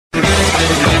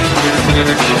Alrighty,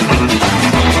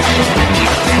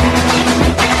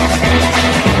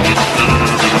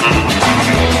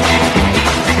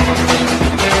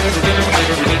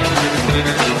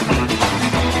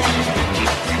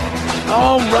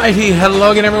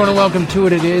 hello again everyone and welcome to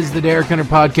it. It is the Derek Hunter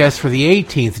Podcast for the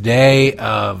 18th day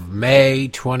of May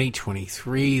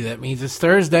 2023. That means it's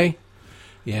Thursday.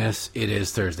 Yes, it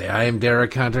is Thursday. I am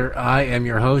Derek Hunter. I am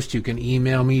your host. You can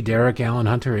email me,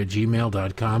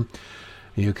 DerekAllenHunter@gmail.com.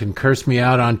 You can curse me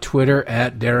out on Twitter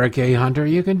at Derek A. Hunter.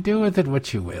 You can do with it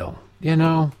what you will. You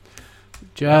know,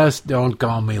 just don't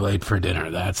call me late for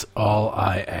dinner. That's all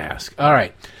I ask. All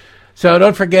right. So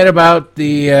don't forget about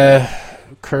the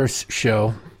curse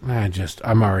show.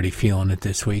 I'm already feeling it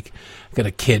this week. I got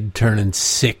a kid turning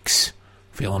 6,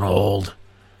 feeling old,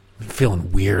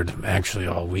 feeling weird actually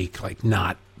all week, like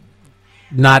not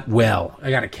well. I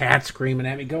got a cat screaming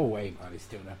at me. Go away, buddy,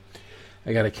 Stuna.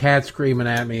 I got a cat screaming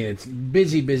at me. It's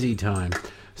busy time.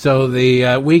 So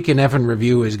the week in effing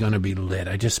review is going to be lit.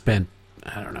 I just spent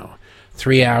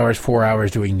 4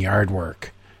 hours doing yard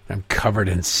work. I'm covered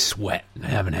in sweat. I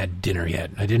haven't had dinner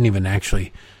yet. I didn't even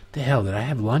actually. The hell, did I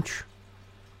have lunch?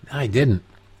 No, I didn't.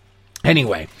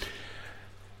 Anyway,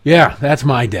 yeah, that's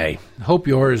my day. Hope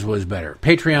yours was better.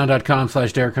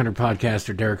 Patreon.com/Derek Hunter Podcast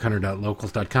or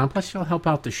DerekHunter.locals.com. Plus, you'll help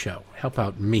out the show. Help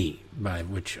out me, by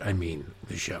which I mean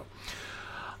the show.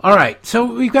 All right, so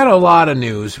we've got a lot of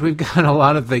news. We've got a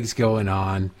lot of things going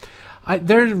on.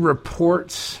 There's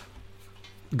reports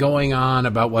going on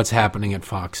about what's happening at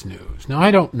Fox News. Now, I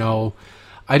don't know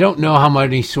how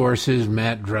many sources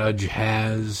Matt Drudge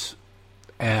has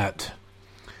at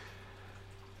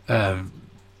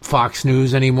Fox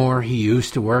News anymore. He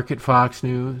used to work at Fox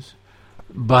News,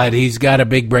 but he's got a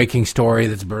big breaking story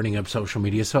that's burning up social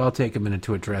media, so I'll take a minute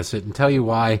to address it and tell you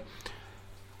why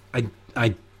I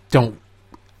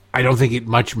don't think it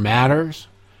much matters.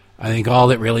 I think all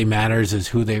that really matters is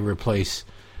who they replace,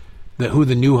 who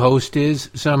the new host is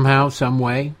somehow, some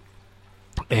way.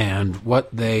 And what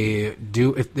they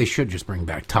do, if they should just bring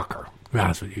back Tucker, to be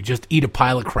honest with you. Just eat a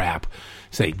pile of crap,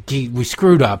 say, we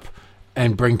screwed up,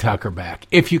 and bring Tucker back,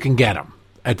 if you can get him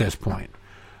at this point.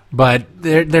 But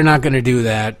they're not going to do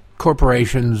that.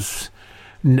 Corporations,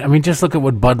 I mean, just look at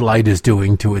what Bud Light is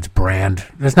doing to its brand.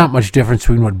 There's not much difference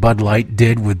between what Bud Light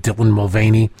did with Dylan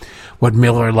Mulvaney, what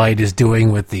Miller Lite is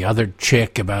doing with the other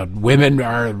chick about women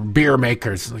are beer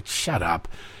makers. Like, shut up.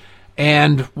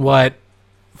 And what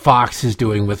Fox is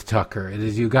doing with Tucker. It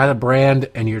is, you got a brand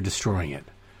and you're destroying it.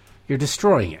 You're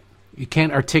destroying it. You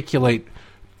can't articulate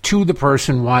to the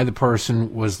person why the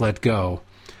person was let go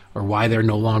or why they're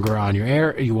no longer on your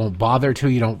air. You won't bother to.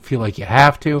 You don't feel like you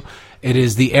have to. It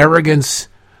is the arrogance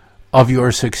of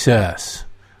your success.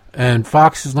 And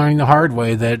Fox is learning the hard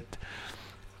way that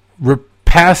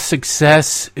past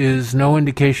success is no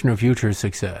indication of future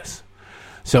success.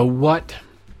 So what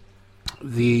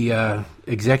the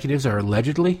executives are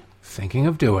allegedly thinking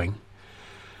of doing.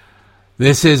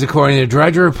 This is, according to the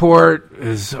Drudge Report,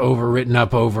 is written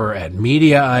up over at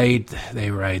Mediaite.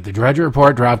 They write, the Drudge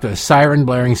Report dropped a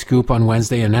siren-blaring scoop on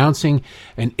Wednesday announcing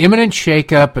an imminent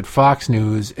shakeup at Fox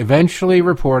News, eventually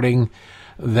reporting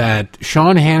that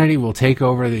Sean Hannity will take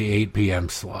over the 8 p.m.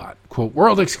 slot. Quote,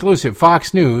 world exclusive,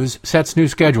 Fox News sets new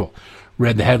schedule.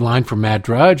 Read the headline from Matt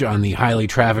Drudge on the highly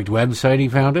trafficked website he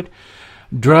founded.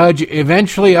 Drudge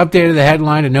eventually updated the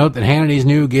headline to note that Hannity's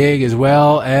new gig, as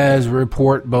well as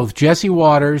report both Jesse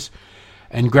Waters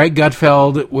and Greg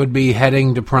Gutfeld, would be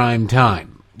heading to prime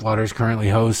time. Waters currently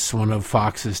hosts one of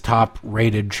Fox's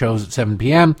top-rated shows at 7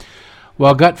 p.m.,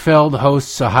 while Gutfeld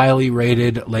hosts a highly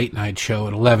rated late-night show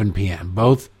at 11 p.m.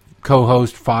 Both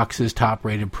co-host Fox's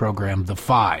top-rated program, The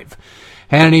Five.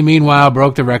 Hannity, meanwhile,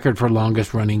 broke the record for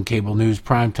longest-running cable news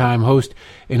primetime host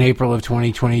in April of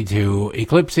 2022,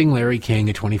 eclipsing Larry King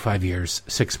at 25 years,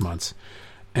 6 months,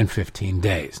 and 15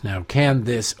 days. Now, can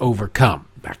this overcome?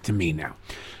 Back to me now.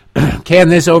 Can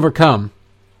this overcome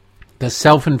the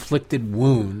self-inflicted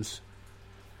wounds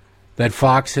that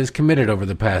Fox has committed over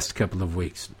the past couple of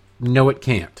weeks? No, it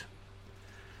can't.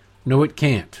 No, it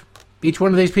can't. Each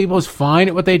one of these people is fine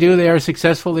at what they do. They are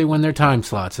successful. They win their time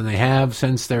slots, and they have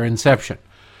since their inception.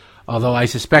 Although I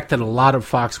suspect that a lot of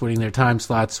Fox winning their time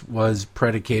slots was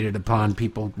predicated upon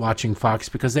people watching Fox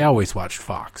because they always watched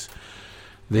Fox.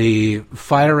 The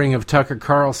firing of Tucker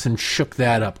Carlson shook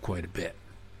that up quite a bit.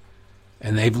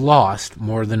 And they've lost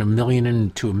more than 1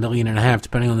 million to 1.5 million,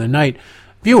 depending on the night,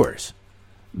 viewers.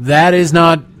 That is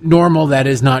not normal. That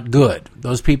is not good.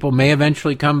 Those people may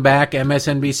eventually come back.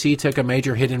 MSNBC took a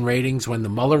major hit in ratings when the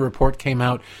Mueller report came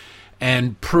out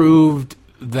and proved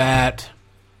that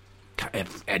at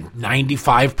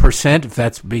 95%, if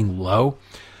that's being low,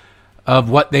 of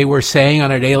what they were saying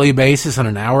on a daily basis, on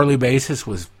an hourly basis,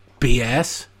 was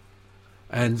BS.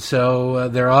 And so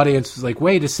their audience was like,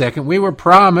 wait a second, we were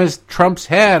promised Trump's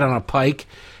head on a pike,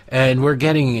 and we're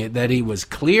getting it that he was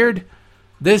cleared.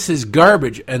 This is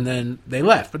garbage. And then they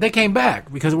left. But they came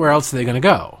back, because where else are they going to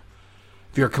go?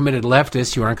 If you're a committed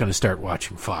leftist, you aren't going to start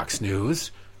watching Fox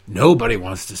News. Nobody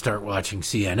wants to start watching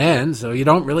CNN, so you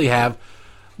don't really have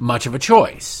much of a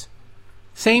choice.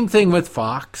 Same thing with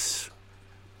Fox,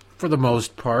 for the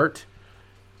most part.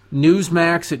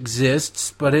 Newsmax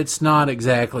exists, but it's not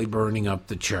exactly burning up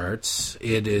the charts.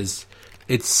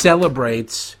 It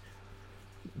celebrates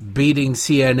beating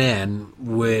CNN,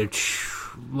 which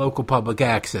local public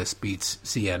access beats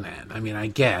CNN. I mean, I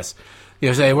guess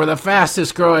you say we're the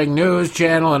fastest growing news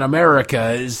channel in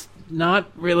America is not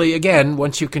really, again,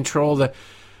 once you control the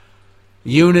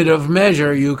unit of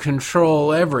measure, you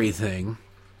control everything.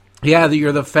 Yeah,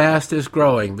 you're the fastest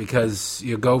growing because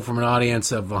you go from an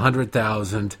audience of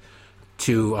 100,000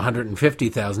 to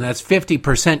 150,000. That's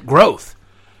 50% growth.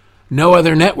 No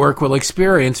other network will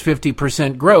experience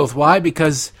 50% growth. Why?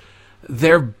 Because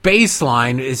their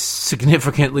baseline is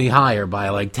significantly higher by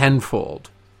like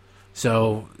tenfold.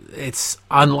 So it's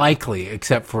unlikely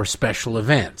except for special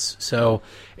events. So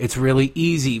it's really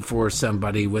easy for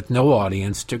somebody with no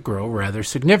audience to grow rather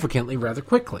significantly, rather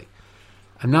quickly.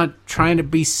 I'm not trying to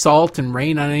be salt and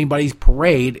rain on anybody's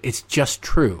parade. It's just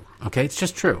true. Okay? It's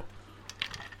just true.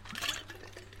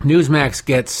 Newsmax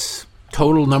gets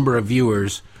total number of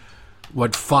viewers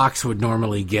what Fox would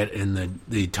normally get in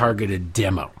the targeted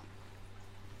demo,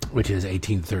 which is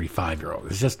 18 to 35-year-old.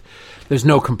 There's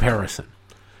no comparison.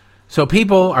 So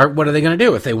people what are they going to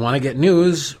do? If they want to get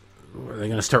news, are they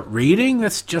going to start reading?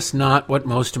 That's just not what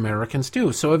most Americans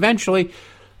do. So eventually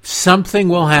something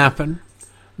will happen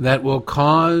that will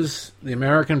cause the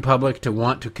American public to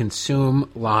want to consume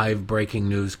live breaking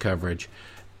news coverage,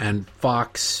 and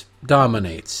Fox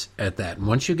dominates at that. And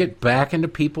once you get back into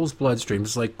people's bloodstream,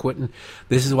 it's like quitting.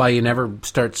 This is why you never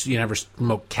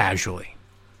smoke casually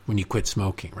when you quit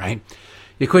smoking, right?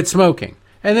 You quit smoking,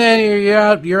 and then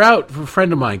you're out. A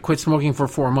friend of mine quit smoking for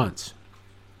 4 months.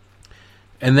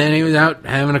 And then he was out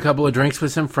having a couple of drinks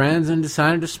with some friends and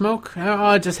decided to smoke. Oh,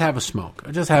 I'll just have a smoke.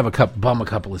 I'll just have bum a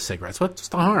couple of cigarettes. What's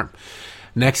the harm?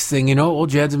 Next thing you know, old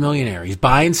Jed's a millionaire. He's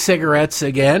buying cigarettes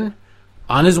again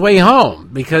on his way home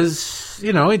because,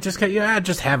 he just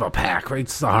just have a pack, right?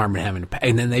 It's the harm in having a pack.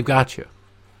 And then they've got you.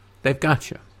 They've got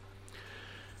you.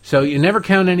 So you never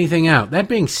count anything out. That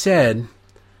being said,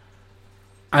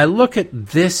 I look at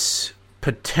this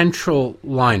potential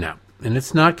lineup, and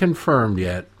it's not confirmed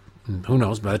yet. Who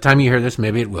knows? By the time you hear this,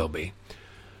 maybe it will be.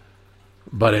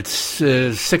 But it's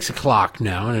 6 o'clock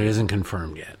now, and it isn't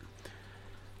confirmed yet.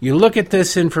 You look at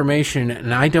this information,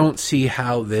 and I don't see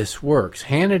how this works.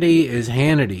 Hannity is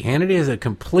Hannity. Hannity is a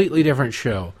completely different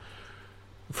show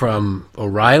from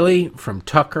O'Reilly, from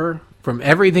Tucker, from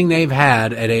everything they've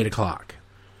had at 8 o'clock.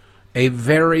 A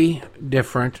very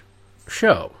different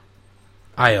show.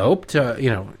 I hope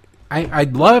to,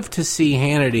 I'd love to see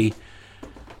Hannity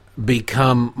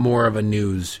become more of a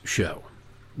news show.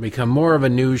 Become more of a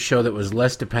news show that was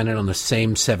less dependent on the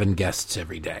same 7 guests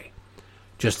every day,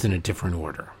 just in a different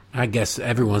order. I guess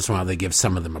every once in a while they give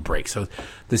some of them a break. So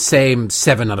the same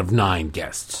 7 out of 9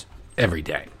 guests every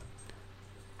day.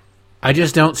 I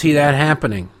just don't see that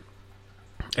happening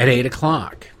at 8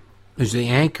 o'clock. As the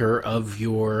anchor of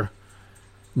your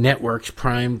network's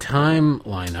prime time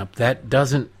lineup, that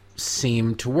doesn't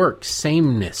seem to work.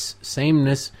 Sameness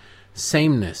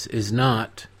is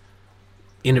not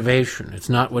innovation. It's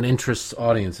not what interests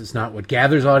audience. It's not what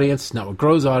gathers audience. It's not what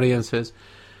grows audiences.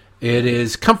 It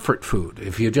is comfort food.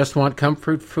 If you just want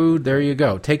comfort food, there you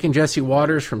go. Taking Jesse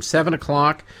Waters from 7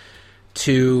 o'clock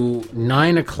to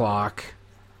 9 o'clock,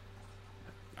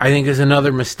 I think, is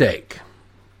another mistake.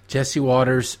 Jesse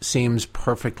Waters seems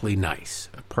perfectly nice,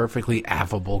 a perfectly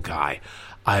affable guy.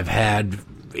 I've had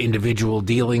individual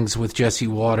dealings with Jesse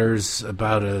Waters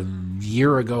about a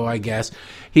year ago, I guess.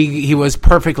 He was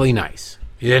perfectly nice.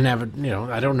 He didn't have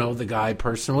I don't know the guy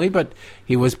personally, but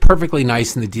he was perfectly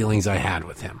nice in the dealings I had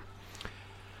with him.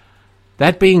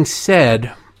 That being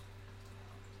said,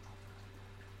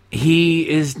 he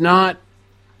is not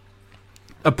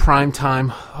a primetime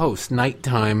host,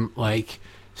 nighttime,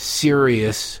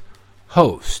 serious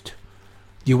host.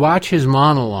 You watch his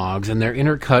monologues, and they're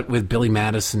intercut with Billy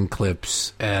Madison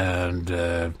clips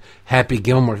and Happy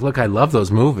Gilmore. Look, I love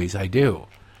those movies. I do.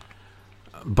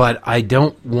 But I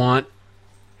don't want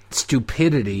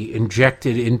stupidity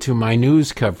injected into my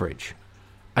news coverage.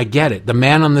 I get it. The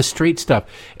man on the street stuff,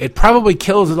 it probably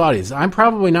kills his audience. I'm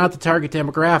probably not the target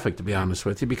demographic, to be honest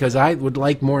with you, because I would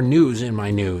like more news in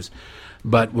my news,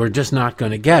 but we're just not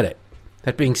going to get it.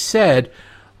 That being said,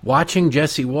 watching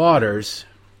Jesse Waters,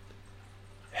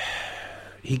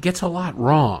 he gets a lot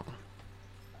wrong.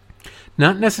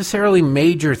 Not necessarily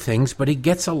major things, but he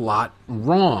gets a lot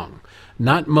wrong.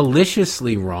 Not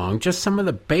maliciously wrong, just some of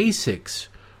the basics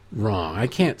wrong. I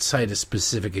can't cite a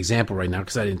specific example right now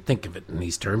because I didn't think of it in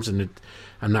these terms, and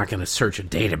I'm not going to search a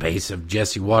database of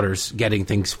Jesse Waters getting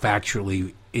things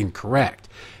factually incorrect.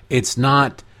 It's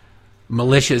not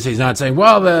malicious. He's not saying,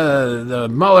 well, the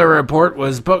Mueller report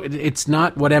was... It's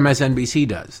not what MSNBC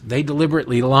does. They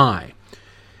deliberately lie.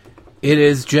 It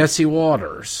is Jesse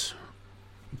Waters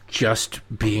just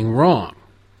being wrong,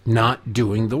 not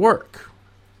doing the work.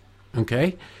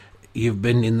 Okay? You've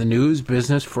been in the news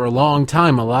business for a long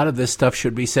time. A lot of this stuff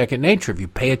should be second nature if you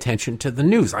pay attention to the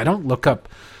news. I don't look up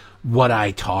what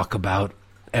I talk about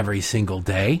every single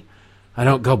day. I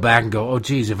don't go back and go, oh,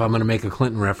 geez, if I'm going to make a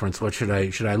Clinton reference, what should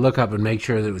I look up and make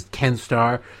sure that it was Ken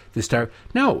Starr, the Star?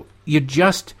 No, you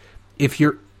just, if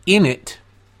you're in it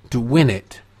to win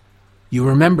it, you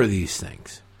remember these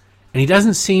things. And he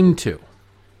doesn't seem to.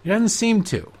 He doesn't seem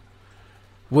to.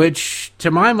 Which,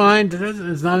 to my mind,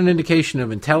 is not an indication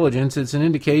of intelligence. It's an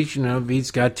indication of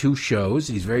he's got 2 shows.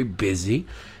 He's very busy.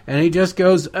 And he just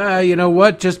goes, you know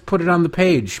what? Just put it on the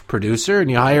page, producer.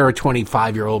 And you hire a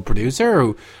 25-year-old producer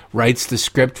who writes the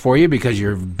script for you because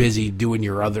you're busy doing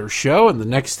your other show. And the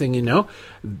next thing you know,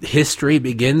 history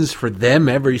begins for them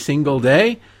every single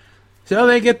day. So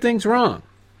they get things wrong.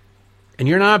 And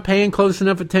you're not paying close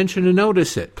enough attention to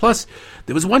notice it. Plus,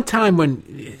 there was one time when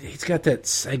he's got that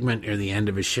segment near the end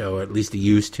of his show, or at least he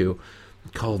used to,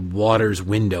 called Waters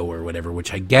Window or whatever,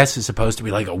 which I guess is supposed to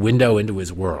be like a window into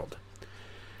his world.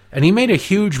 And he made a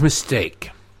huge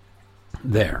mistake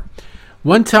there.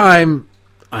 One time,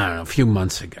 I don't know, a few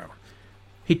months ago,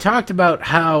 he talked about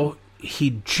how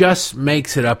he just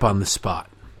makes it up on the spot.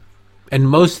 And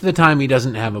most of the time he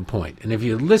doesn't have a point. And if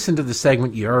you listen to the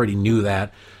segment, you already knew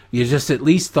that. You just at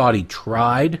least thought he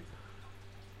tried.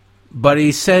 But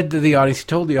he said to the audience, he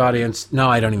told the audience, no,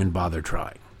 I don't even bother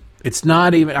trying. It's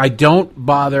not even, I don't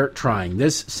bother trying.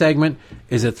 This segment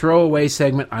is a throwaway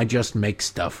segment. I just make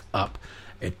stuff up.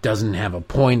 It doesn't have a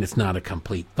point. It's not a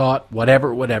complete thought.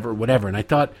 Whatever. And I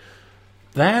thought,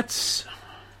 that's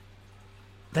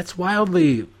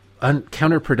wildly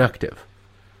counterproductive.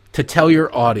 To tell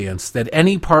your audience that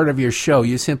any part of your show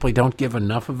you simply don't give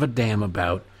enough of a damn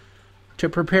about to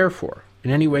prepare for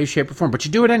in any way, shape, or form. But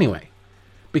you do it anyway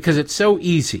because it's so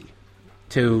easy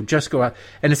to just go out.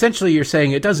 And essentially you're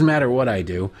saying it doesn't matter what I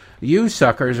do. You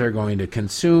suckers are going to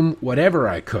consume whatever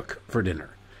I cook for dinner.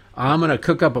 I'm going to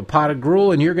cook up a pot of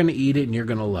gruel and you're going to eat it and you're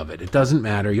going to love it. It doesn't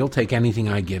matter. You'll take anything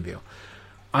I give you.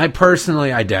 I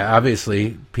personally,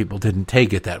 obviously people didn't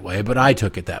take it that way, but I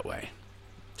took it that way.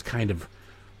 It's kind of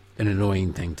an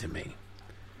annoying thing to me.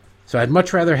 So I'd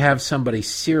much rather have somebody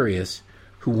serious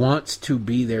who wants to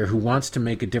be there, who wants to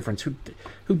make a difference,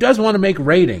 who does want to make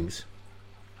ratings,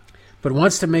 but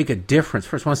wants to make a difference.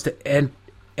 First, wants to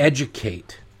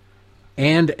educate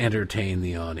and entertain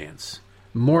the audience.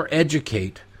 More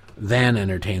educate than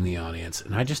entertain the audience.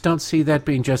 And I just don't see that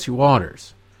being Jesse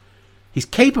Waters. He's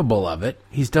capable of it.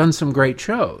 He's done some great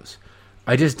shows.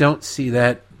 I just don't see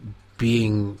that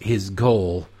being his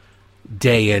goal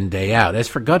day in, day out. As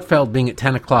for Gutfeld being at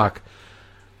 10 o'clock,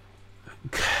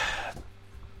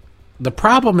 the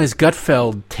problem is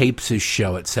Gutfeld tapes his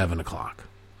show at 7 o'clock.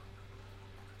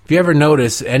 If you ever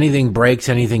notice anything breaks,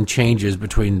 anything changes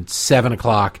between 7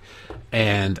 o'clock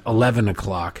and 11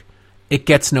 o'clock, it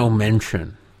gets no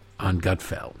mention on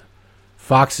Gutfeld.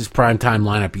 Fox's primetime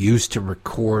lineup used to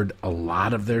record a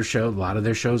lot of their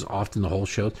shows, often the whole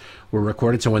shows were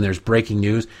recorded. So when there's breaking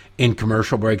news in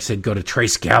commercial breaks, they'd go to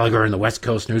Trace Gallagher in the West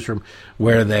Coast newsroom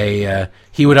where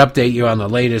he would update you on the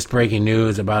latest breaking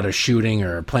news about a shooting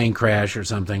or a plane crash or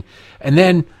something. And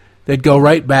then they'd go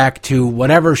right back to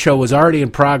whatever show was already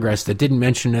in progress that didn't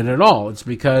mention it at all. It's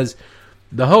because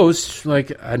the hosts,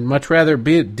 like, I'd much rather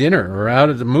be at dinner or out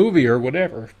at the movie or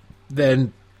whatever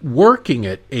than working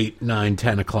at 8, 9,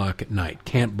 10 o'clock at night.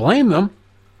 Can't blame them,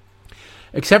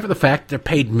 except for the fact they're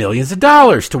paid millions of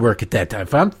dollars to work at that time.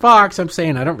 If I'm Fox, I'm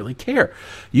saying I don't really care.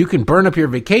 You can burn up your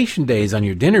vacation days on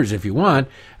your dinners if you want,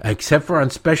 except for on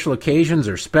special occasions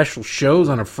or special shows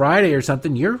on a Friday or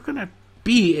something. You're going to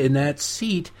be in that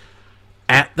seat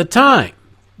at the time.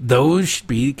 Those should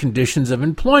be conditions of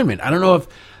employment. I don't know if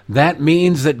that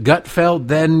means that Gutfeld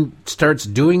then starts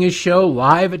doing his show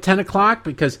live at 10 o'clock,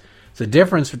 because it's a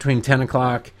difference between 10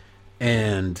 o'clock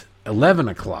and 11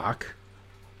 o'clock.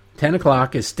 10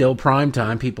 o'clock is still prime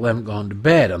time. People haven't gone to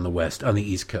bed on the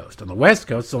East Coast. On the West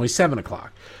Coast, it's only 7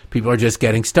 o'clock. People are just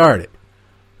getting started.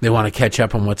 They want to catch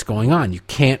up on what's going on. You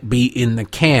can't be in the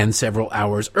can several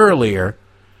hours earlier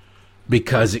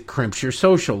because it crimps your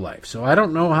social life. So I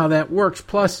don't know how that works.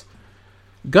 Plus,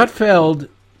 Gutfeld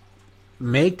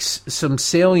makes some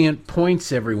salient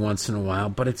points every once in a while,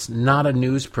 but it's not a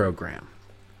news program.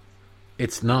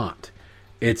 It's not.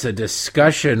 It's a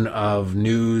discussion of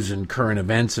news and current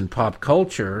events and pop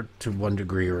culture to one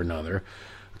degree or another,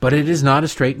 but it is not a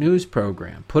straight news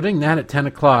program. Putting that at 10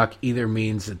 o'clock either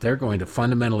means that they're going to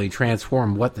fundamentally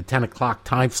transform what the 10 o'clock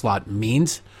time slot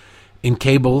means in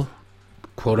cable,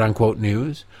 quote-unquote,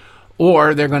 news,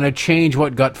 or they're going to change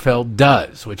what Gutfeld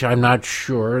does, which I'm not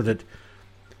sure that...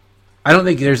 I don't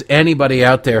think there's anybody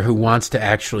out there who wants to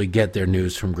actually get their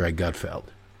news from Greg Gutfeld.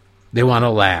 They want to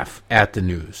laugh at the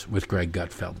news with Greg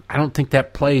Gutfeld. I don't think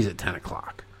that plays at 10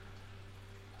 o'clock.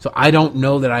 So I don't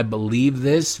know that I believe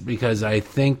this because I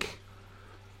think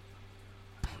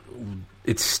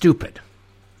it's stupid,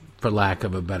 for lack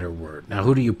of a better word. Now,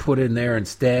 who do you put in there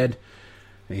instead?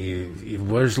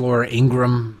 Where's Laura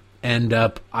Ingraham end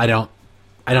up? I don't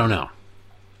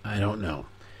know.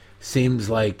 Seems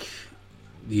like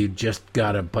you just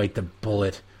got to bite the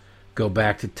bullet, go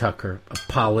back to Tucker,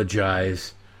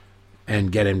 apologize,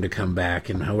 and get him to come back.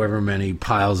 And however many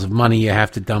piles of money you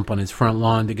have to dump on his front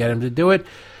lawn to get him to do it,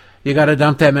 you got to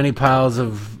dump that many piles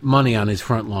of money on his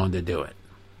front lawn to do it.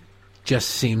 Just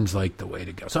seems like the way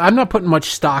to go. So I'm not putting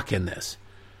much stock in this.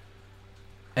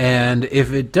 And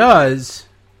if it does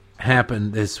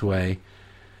happen this way,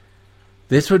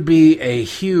 this would be a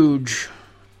huge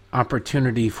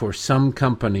opportunity for some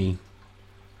company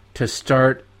to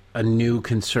start a new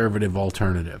conservative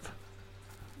alternative.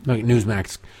 Like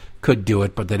Newsmax could do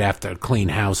it, but they'd have to clean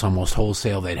house almost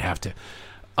wholesale. They'd have to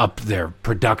up their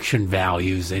production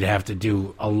values. They'd have to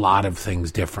do a lot of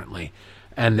things differently,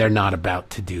 and they're not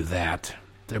about to do that.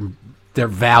 Their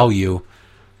value,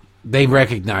 they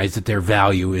recognize that their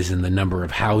value is in the number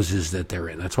of houses that they're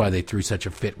in. That's why they threw such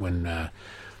a fit when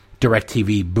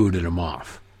DirecTV booted them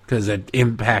off, because it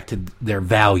impacted their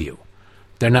value.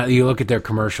 They're not. You look at their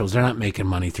commercials; they're not making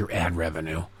money through ad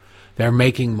revenue. They're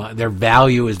making their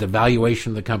value is the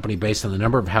valuation of the company based on the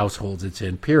number of households it's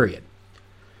in, period.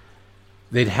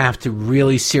 They'd have to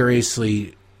really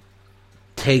seriously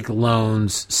take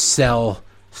loans, sell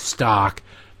stock,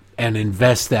 and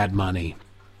invest that money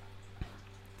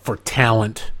for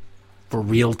talent, for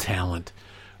real talent,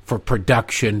 for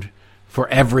production, for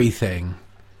everything,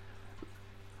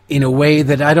 in a way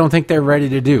that I don't think they're ready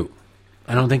to do.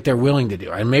 I don't think they're willing to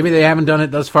do. And maybe they haven't done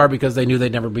it thus far because they knew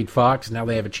they'd never beat Fox. Now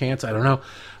they have a chance. I don't know.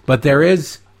 But there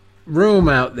is room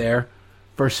out there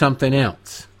for something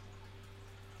else.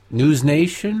 News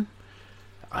Nation,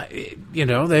 they're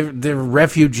a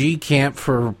refugee camp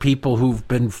for people who've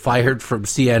been fired from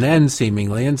CNN,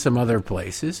 seemingly, and some other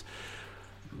places.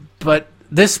 But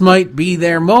this might be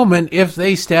their moment if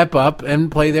they step up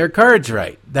and play their cards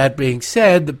right. That being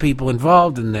said, the people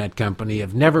involved in that company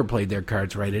have never played their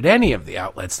cards right at any of the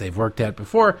outlets they've worked at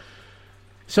before.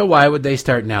 So why would they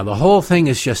start now? The whole thing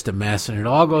is just a mess, and it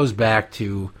all goes back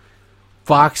to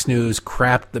Fox News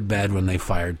crapped the bed when they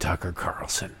fired Tucker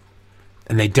Carlson.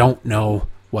 And they don't know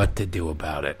what to do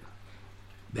about it.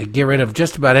 They get rid of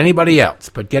just about anybody else,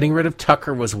 but getting rid of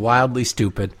Tucker was wildly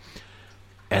stupid,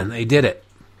 and they did it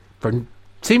for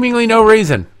seemingly no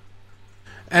reason.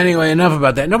 Anyway, enough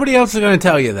about that. Nobody else is going to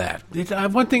tell you that.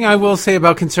 One thing I will say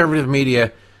about conservative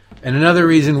media, and another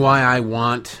reason why I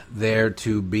want there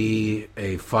to be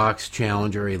a Fox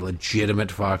challenger, a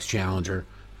legitimate Fox challenger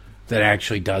that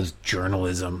actually does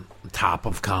journalism, top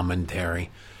of commentary,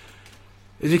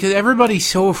 is because everybody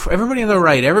on the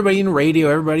right, everybody in radio,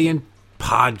 everybody in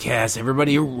podcasts,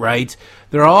 everybody who writes,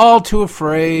 they're all too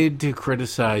afraid to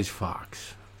criticize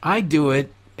Fox. I do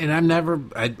it. And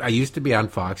I used to be on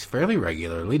Fox fairly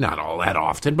regularly, not all that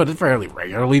often, but fairly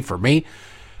regularly for me.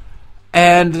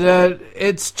 And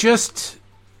it's just,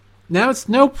 now it's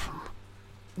nope.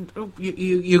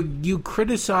 You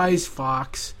criticize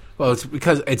Fox. Well,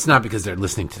 it's not because they're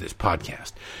listening to this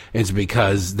podcast. It's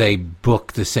because they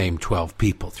book the same 12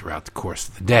 people throughout the course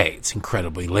of the day. It's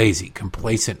incredibly lazy,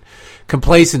 complacent.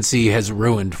 Complacency has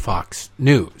ruined Fox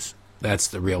News. That's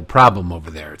the real problem over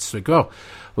there. It's like, well,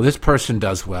 this person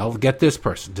does well. Get this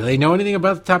person. Do they know anything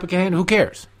about the topic at hand? Who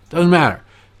cares? Doesn't matter.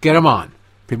 Get them on.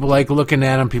 People like looking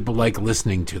at them. People like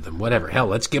listening to them. Whatever. Hell,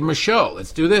 let's give them a show.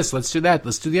 Let's do this. Let's do that.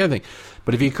 Let's do the other thing.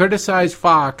 But if you criticize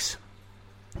Fox,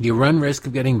 you run risk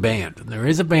of getting banned. And there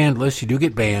is a banned list. You do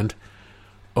get banned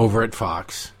over at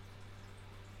Fox.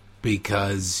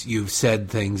 because you've said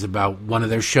things about one of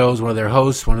their shows, one of their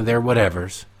hosts, one of their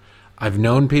whatevers. I've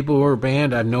known people who were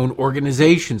banned. I've known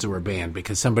organizations who were banned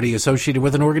because somebody associated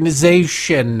with an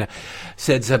organization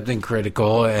said something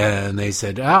critical, and they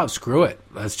said, "Oh, screw it.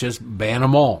 Let's just ban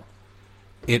them all."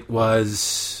 It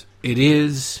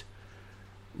is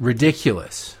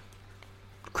ridiculous.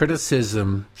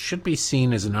 Criticism should be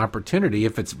seen as an opportunity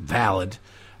if it's valid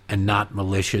and not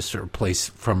malicious or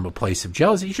from a place of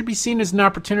jealousy. It should be seen as an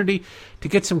opportunity to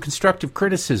get some constructive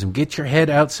criticism. Get your head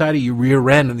outside of your rear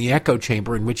end in the echo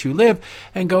chamber in which you live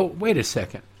and go, wait a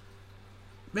second.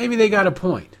 Maybe they got a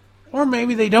point. Or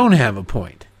maybe they don't have a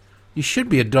point. You should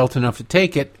be adult enough to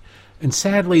take it, and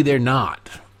sadly they're not.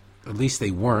 At least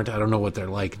they weren't. I don't know what they're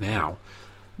like now.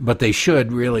 But they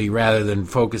should really, rather than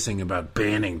focusing about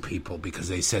banning people because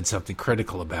they said something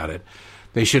critical about it,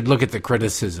 they should look at the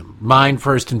criticism. Mine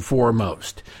first and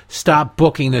foremost. Stop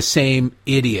booking the same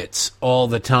idiots all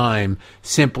the time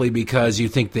simply because you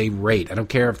think they rate. I don't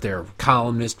care if they're a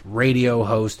columnist, radio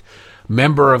host,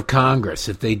 member of Congress.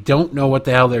 If they don't know what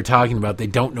the hell they're talking about, they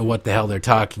don't know what the hell they're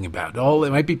talking about. Oh, they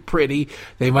might be pretty.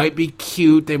 They might be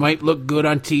cute. They might look good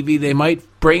on TV. They might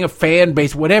bring a fan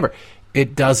base, whatever.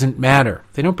 It doesn't matter.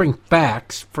 They don't bring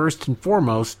facts. First and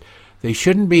foremost, they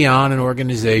shouldn't be on an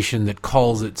organization that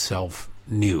calls itself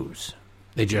news.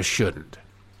 They just shouldn't.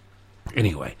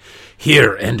 Anyway,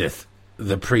 here endeth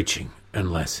the preaching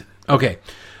and lesson. Okay,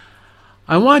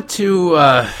 I want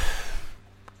to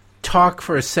talk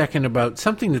for a second about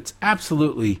something that's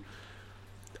absolutely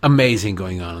amazing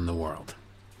going on in the world.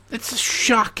 It's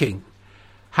shocking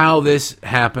how this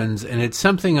happens, and it's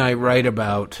something I write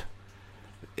about.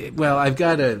 Well, I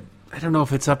don't know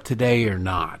if it's up today or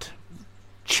not.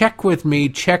 Check with me,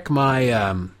 check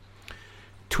my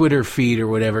Twitter feed or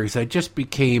whatever, because I just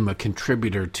became a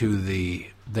contributor to the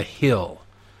Hill.com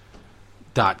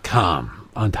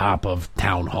on top of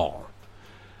Town Hall.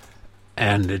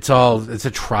 And it's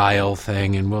a trial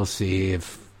thing, and we'll see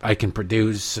if I can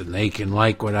produce and they can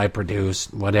like what I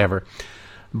produce, whatever.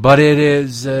 But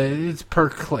it's per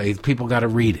clay. People got to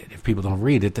read it. If people don't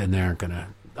read it, then they aren't going to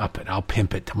up it. I'll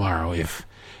pimp it tomorrow if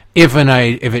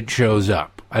it shows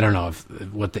up. I don't know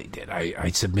what they did. I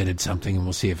submitted something, and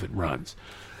we'll see if it runs.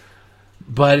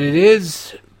 But it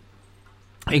is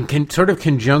in sort of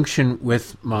conjunction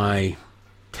with my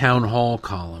town hall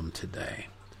column today,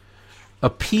 a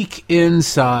peek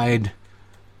inside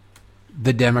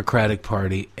the Democratic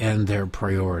Party and their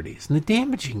priorities, and the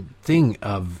damaging thing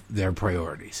of their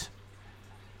priorities.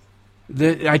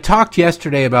 I talked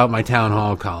yesterday about my town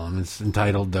hall column. It's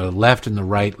entitled "The Left and the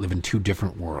Right Live in Two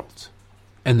Different Worlds,"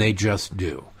 and they just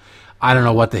do. I don't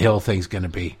know what the Hill thing's going to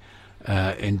be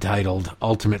entitled.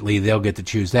 Ultimately, they'll get to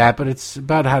choose that, but it's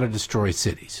about how to destroy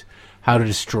cities, how to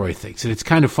destroy things. And it's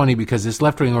kind of funny because this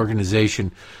left-wing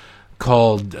organization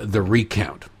called The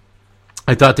Recount,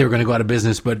 I thought they were going to go out of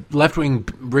business, but left-wing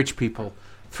rich people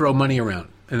throw money around,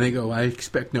 and they go, I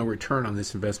expect no return on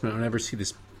this investment. I'll never see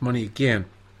this money again.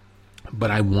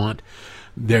 But I want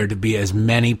there to be as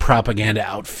many propaganda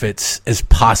outfits as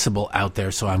possible out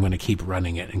there, so I'm going to keep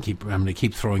running it, and I'm going to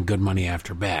keep throwing good money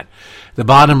after bad. The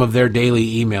bottom of their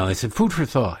daily email, they said, food for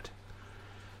thought.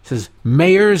 It says,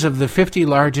 mayors of the 50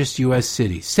 largest U.S.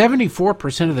 cities.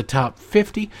 74% of the top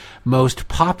 50 most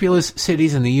populous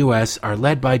cities in the U.S. are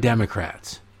led by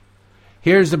Democrats.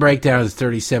 Here's the breakdown. It's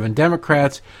 37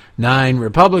 Democrats, 9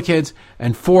 Republicans,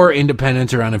 and 4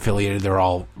 independents or unaffiliated. They're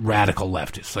all radical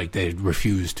leftists. Like, they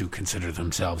refuse to consider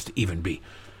themselves to even be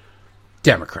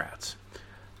Democrats.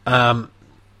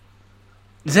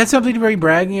 Is that something to be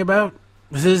bragging about?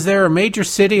 Is there a major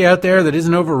city out there that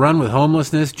isn't overrun with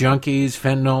homelessness, junkies,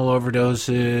 fentanyl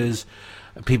overdoses,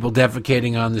 people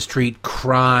defecating on the street,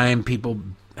 crime, people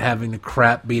having the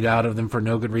crap beat out of them for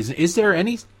no good reason? Is there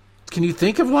any? Can you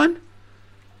think of one?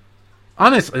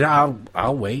 Honestly,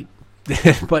 I'll wait.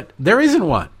 But there isn't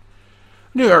one.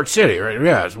 New York City, right?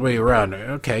 Yeah, it's way around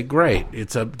there. Okay, great.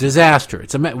 It's a disaster.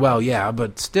 Well, yeah,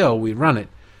 but still, we run it.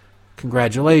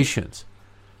 Congratulations.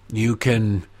 You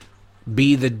can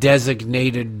be the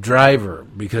designated driver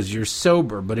because you're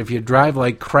sober, but if you drive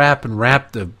like crap and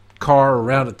wrap the car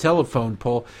around a telephone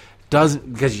pole,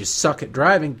 because you suck at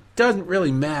driving, doesn't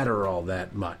really matter all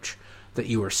that much that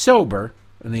you are sober,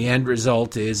 and the end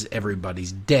result is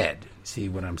everybody's dead. See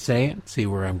what I'm saying? See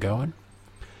where I'm going?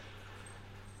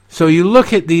 So you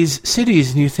look at these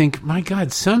cities and you think, my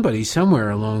God, somebody somewhere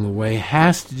along the way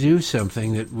has to do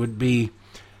something that would be,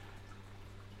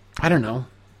 I don't know,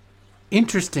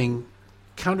 interesting,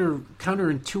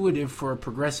 counterintuitive for a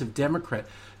progressive Democrat.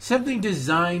 Something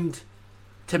designed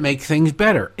to make things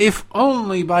better, if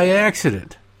only by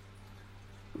accident.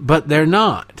 But they're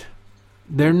not.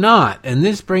 They're not. And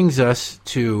this brings us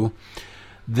to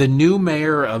the new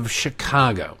mayor of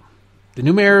Chicago. The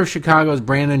new mayor of Chicago is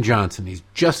Brandon Johnson. He's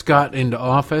just got into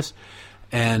office,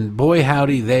 and boy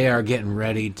howdy, they are getting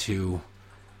ready to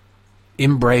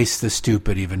embrace the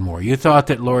stupid even more. You thought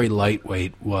that Lori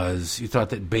Lightweight you thought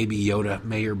that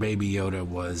Mayor Baby Yoda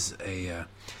was a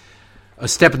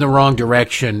step in the wrong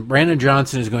direction. Brandon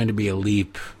Johnson is going to be a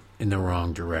leap in the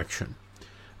wrong direction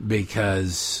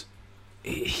because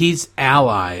his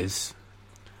allies,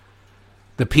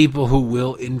 the people who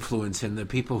will influence him, the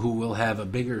people who will have a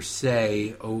bigger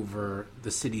say over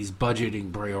the city's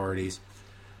budgeting priorities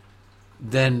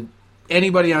than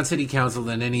anybody on city council,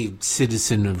 than any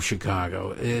citizen of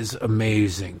Chicago, is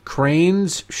amazing.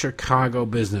 Crane's Chicago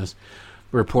Business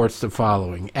reports the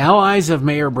following. Allies of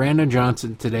Mayor Brandon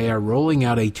Johnson today are rolling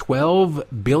out a $12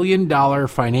 billion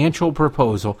financial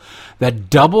proposal that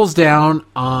doubles down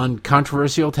on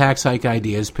controversial tax hike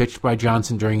ideas pitched by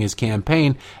Johnson during his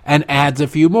campaign and adds a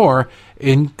few more,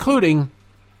 including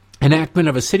enactment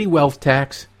of a city wealth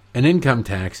tax, an income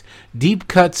tax, deep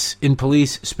cuts in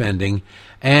police spending,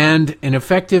 and an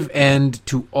effective end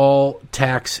to all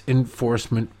tax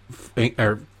enforcement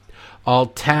or all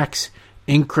tax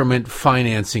increment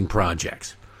financing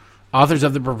projects. Authors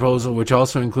of the proposal, which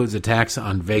also includes a tax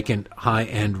on vacant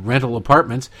high-end rental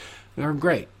apartments, are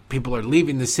great. People are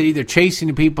leaving the city, they're chasing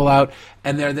the people out,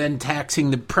 and they're then taxing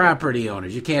the property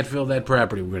owners. You can't fill that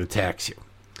property, we're going to tax you.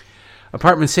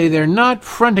 Apartments say they're not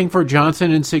fronting for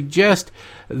Johnson and suggest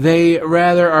they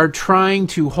rather are trying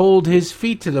to hold his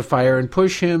feet to the fire and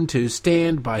push him to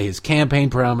stand by his campaign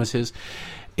promises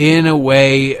in a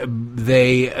way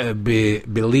they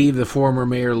believe the former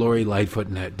mayor Lori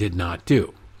Lightfoot did not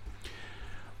do.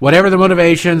 Whatever the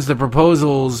motivations, the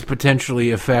proposals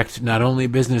potentially affect not only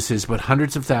businesses but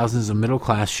hundreds of thousands of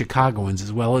middle-class Chicagoans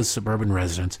as well as suburban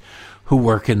residents who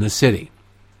work in the city.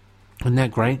 Isn't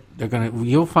that great?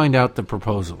 You'll find out the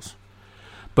proposals,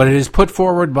 but it is put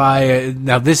forward by.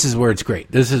 Now this is where it's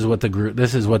great. This is what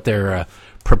their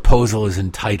proposal is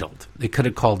entitled. They could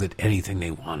have called it anything they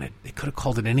wanted. But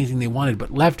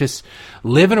leftists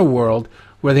live in a world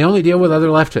where they only deal with other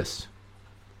leftists,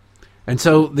 and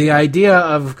so the idea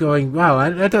of going, wow,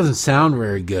 that doesn't sound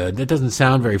very good. That doesn't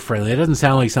sound very friendly. It doesn't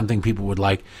sound like something people would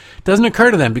like. It doesn't occur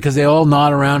to them because they all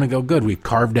nod around and go, good. We've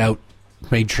carved out,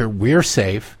 made sure we're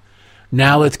safe.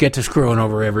 Now let's get to screwing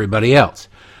over everybody else.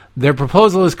 Their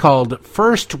proposal is called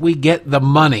First We Get the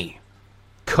Money,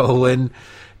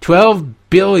 $12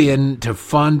 billion to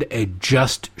fund a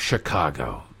just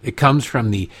Chicago. It comes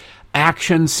from the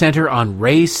Action Center on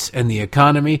Race and the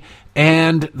Economy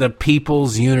and the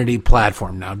People's Unity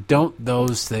Platform. Now, don't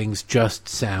those things just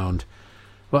sound,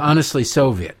 well, honestly,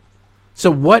 Soviet?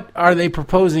 So what are they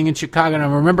proposing in Chicago?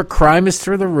 Now, remember, crime is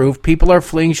through the roof. People are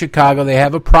fleeing Chicago. They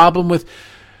have a problem with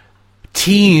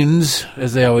teens,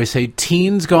 as they always say,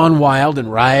 teens gone wild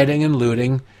and rioting and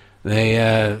looting.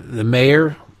 The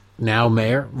mayor, now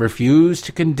mayor, refused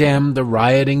to condemn the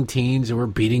rioting teens who were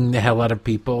beating the hell out of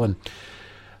people and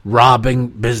robbing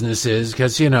businesses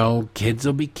because, kids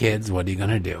will be kids. What are you going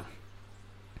to do?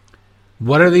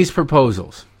 What are these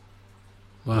proposals?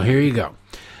 Well, here you go.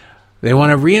 They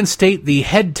want to reinstate the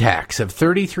head tax of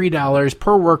 $33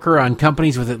 per worker on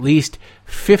companies with at least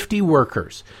 50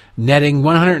 workers, netting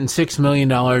 $106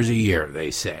 million a year, they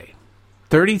say.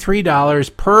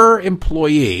 $33 per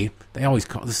employee. They always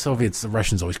call the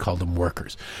Russians always called them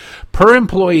workers. Per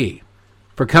employee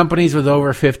for companies with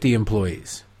over 50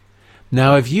 employees.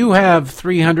 Now, if you have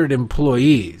 300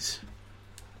 employees,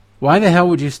 why the hell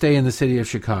would you stay in the city of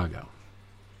Chicago?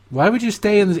 Why would you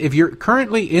stay if you're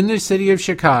currently in the city of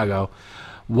Chicago,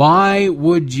 why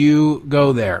would you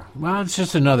go there? Well, it's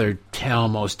just another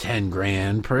almost 10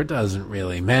 grand per. It doesn't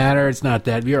really matter. It's not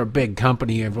that. You're a big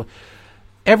company.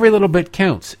 Every little bit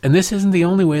counts. And this isn't the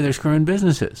only way they're screwing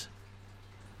businesses.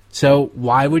 So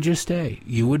why would you stay?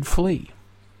 You would flee.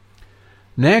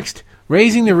 Next,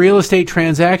 raising the real estate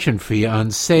transaction fee on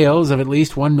sales of at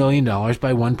least $1 million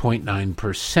by 1.9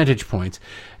 percentage points,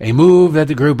 a move that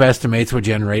the group estimates would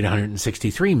generate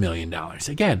 $163 million.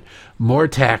 Again, more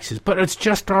taxes, but it's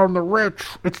just on the rich.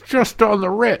 It's just on the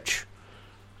rich.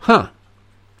 Huh.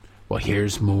 Well,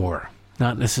 here's more.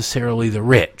 Not necessarily the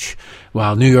rich.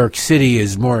 While New York City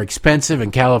is more expensive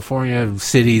and California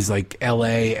cities like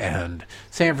L.A. and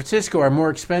San Francisco are more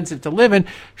expensive to live in,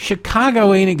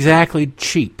 Chicago ain't exactly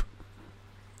cheap.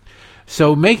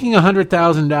 So making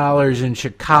 $100,000 in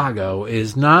Chicago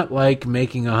is not like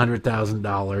making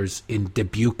 $100,000 in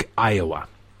Dubuque, Iowa.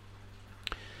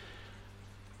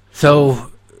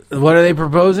 So what are they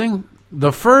proposing?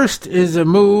 The first is a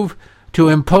move to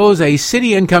impose a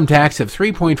city income tax of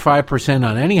 3.5%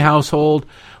 on any household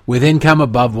with income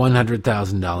above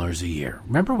 $100,000 a year.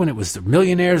 Remember when it was the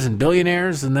millionaires and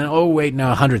billionaires, and then, oh, wait,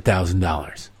 now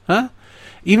 $100,000? Huh?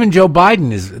 Even Joe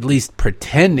Biden is at least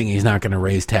pretending he's not going to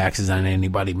raise taxes on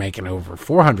anybody making over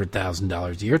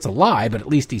 $400,000 a year. It's a lie, but at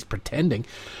least he's pretending.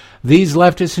 These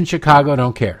leftists in Chicago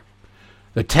don't care.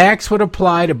 The tax would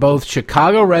apply to both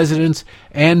Chicago residents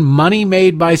and money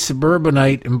made by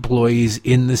suburbanite employees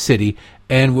in the city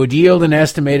and would yield an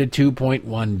estimated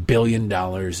 $2.1 billion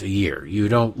a year. You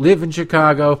don't live in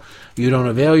Chicago, you don't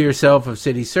avail yourself of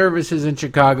city services in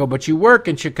Chicago, but you work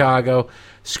in Chicago.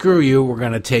 Screw you, we're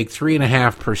going to take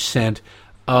 3.5%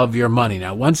 of your money.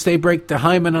 Now, once they break the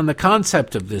hymen on the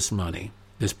concept of this money,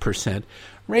 this percent,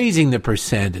 raising the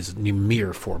percent is a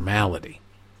mere formality.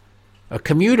 A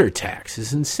commuter tax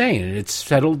is insane, and it's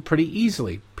settled pretty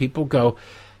easily. People go,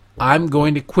 I'm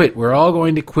going to quit. We're all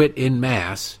going to quit en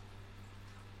masse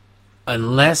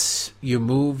unless you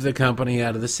move the company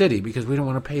out of the city because we don't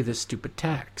want to pay this stupid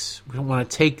tax. We don't want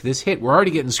to take this hit. We're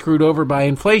already getting screwed over by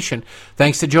inflation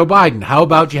thanks to Joe Biden. How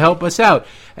about you help us out?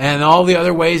 And all the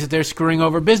other ways that they're screwing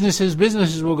over businesses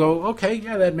will go, okay,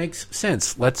 yeah, that makes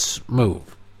sense. Let's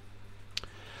move.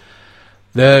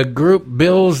 The group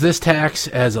bills this tax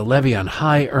as a levy on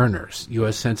high earners.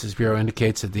 U.S. Census Bureau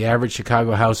indicates that the average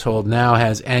Chicago household now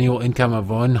has annual income of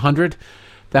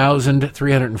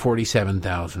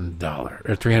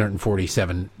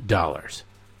 $100,347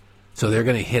 So they're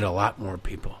going to hit a lot more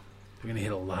people. They're going to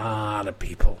hit a lot of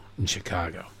people in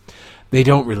Chicago. They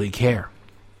don't really care.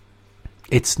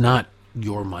 It's not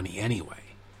your money anyway.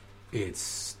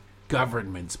 It's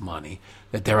government's money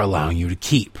that they're allowing you to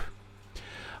keep.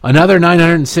 Another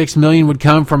 $906 million would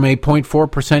come from a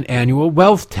 0.4% annual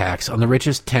wealth tax on the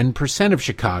richest 10% of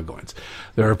Chicagoans.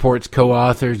 The report's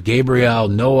co-authors, Gabrielle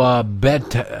Noah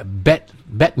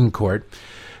Betancourt,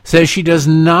 says she does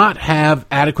not have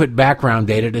adequate background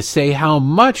data to say how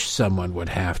much someone would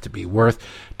have to be worth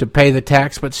to pay the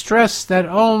tax, but stressed that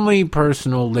only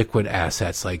personal liquid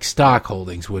assets like stock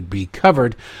holdings would be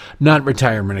covered, not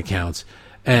retirement accounts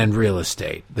and real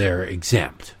estate. They're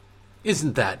exempt.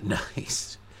 Isn't that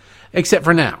nice? Except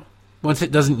for now. Once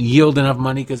it doesn't yield enough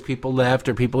money because people left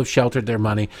or people have sheltered their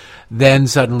money, then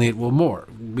suddenly it will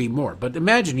be more. But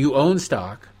imagine you own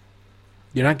stock.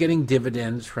 You're not getting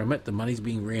dividends from it. The money's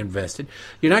being reinvested.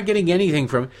 You're not getting anything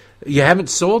from it. You haven't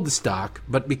sold the stock,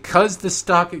 but because the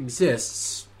stock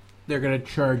exists, they're going to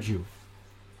charge you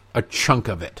a chunk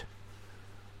of it.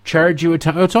 Charge you a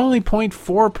ton. It's only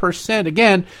 0.4%.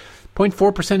 Again,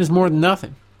 0.4% is more than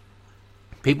nothing.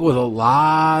 People with a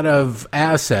lot of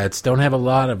assets don't have a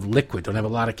lot of liquid, don't have a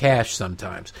lot of cash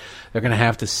sometimes. They're going to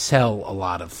have to sell a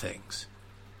lot of things.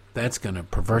 That's going to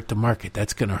pervert the market.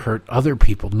 That's going to hurt other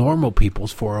people, normal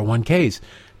people's 401ks.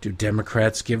 Do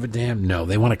Democrats give a damn? No,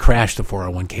 they want to crash the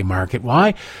 401k market.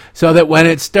 Why? So that when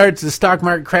it starts, the stock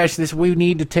market crashes, we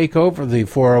need to take over the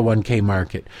 401k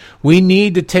market. We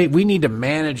need to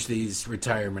manage these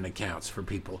retirement accounts for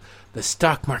people. The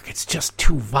stock market's just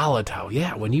too volatile.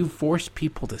 Yeah, when you force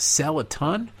people to sell a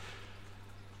ton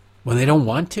when they don't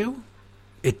want to,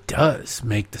 it does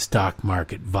make the stock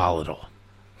market volatile.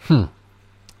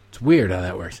 It's weird how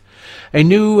that works. A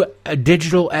new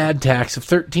digital ad tax of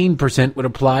 13% would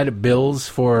apply to bills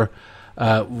for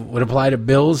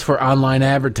online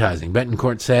advertising.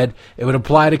 Betancourt said it would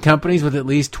apply to companies with at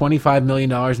least $25 million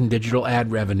in digital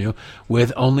ad revenue,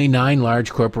 with only 9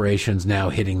 large corporations now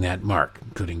hitting that mark,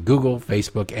 including Google,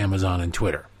 Facebook, Amazon, and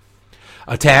Twitter.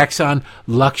 A tax on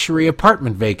luxury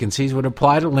apartment vacancies would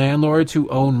apply to landlords who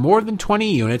own more than 20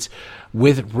 units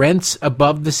with rents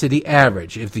above the city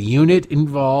average. If the unit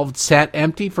involved sat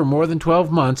empty for more than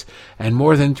 12 months and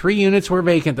more than 3 units were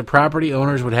vacant, the property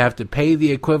owners would have to pay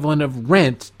the equivalent of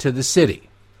rent to the city.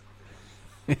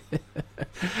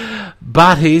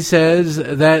 Bhatti says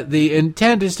that the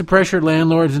intent is to pressure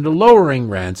landlords into lowering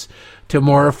rents to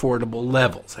more affordable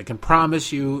levels. I can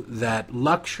promise you that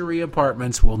luxury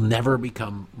apartments will never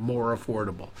become more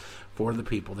affordable for the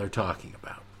people they're talking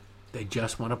about. They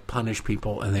just want to punish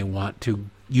people, and they want to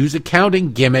use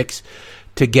accounting gimmicks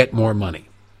to get more money.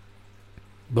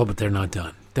 Well, but they're not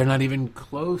done. They're not even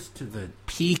close to the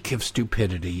peak of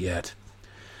stupidity yet.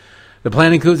 The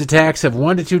plan includes a tax of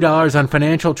 $1 to $2 on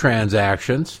financial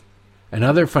transactions and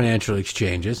other financial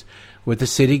exchanges, with the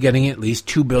city getting at least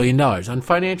 $2 billion. On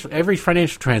every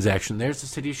financial transaction, there's the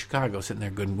city of Chicago sitting there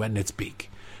good and wetting its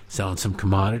beak, selling some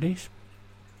commodities.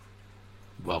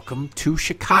 Welcome to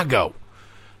Chicago.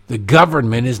 The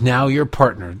government is now your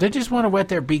partner. They just want to wet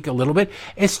their beak a little bit.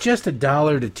 It's just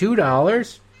 $1 to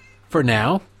 $2 for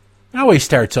now. It always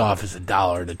starts off as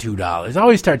 $1 to $2. It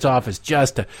always starts off as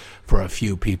just for a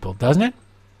few people, doesn't it?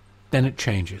 Then it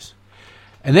changes.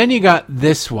 And then you got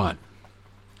this one,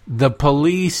 the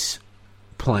police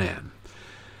plan.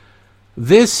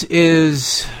 This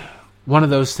is one of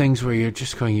those things where you're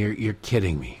just going, you're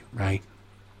kidding me, right?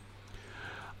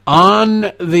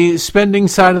 On the spending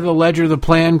side of the ledger, the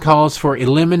plan calls for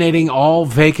eliminating all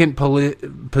vacant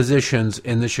positions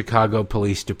in the Chicago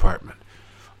Police Department.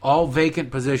 All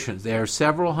vacant positions. There are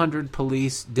several hundred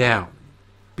police down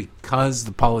because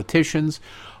the politicians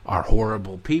are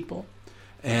horrible people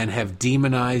and have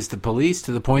demonized the police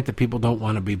to the point that people don't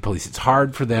want to be police. It's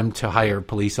hard for them to hire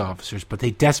police officers, but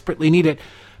they desperately need it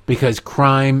because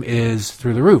crime is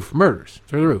through the roof, murders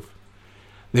through the roof.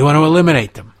 They want to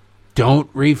eliminate them. Don't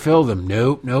refill them.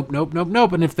 Nope.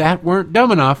 And if that weren't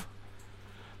dumb enough,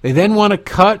 they then want to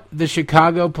cut the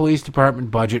Chicago Police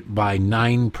Department budget by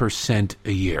 9%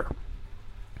 a year.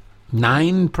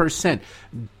 9%.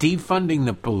 Defunding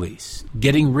the police.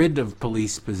 Getting rid of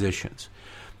police positions.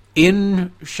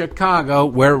 In Chicago,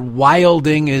 where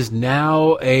wilding is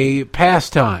now a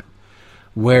pastime.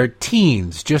 Where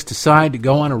teens just decide to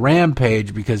go on a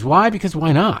rampage because why? Because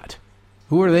why not?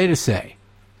 Who are they to say?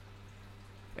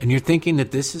 And you're thinking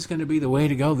that this is going to be the way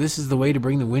to go? This is the way to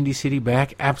bring the Windy City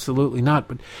back? Absolutely not.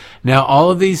 But now all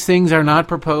of these things are not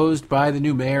proposed by the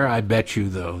new mayor. I bet you,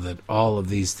 though, that all of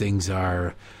these things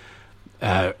are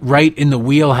right in the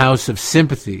wheelhouse of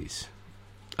sympathies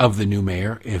of the new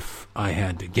mayor, if I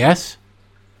had to guess.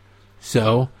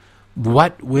 So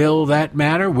what will that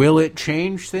matter? Will it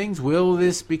change things? Will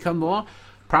this become the law?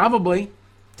 Probably.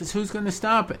 Because who's going to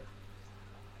stop it?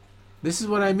 This is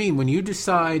what I mean. When you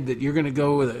decide that you're going to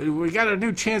go with it, we got a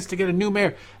new chance to get a new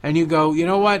mayor, and you go, you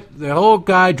know what? The old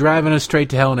guy driving us straight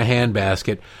to hell in a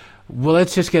handbasket. Well,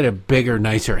 let's just get a bigger,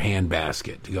 nicer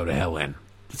handbasket to go to hell in.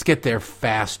 Let's get there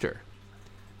faster.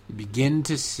 You begin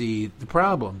to see the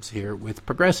problems here with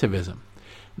progressivism.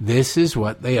 This is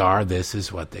what they are. This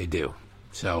is what they do.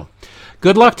 So,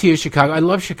 good luck to you, Chicago. I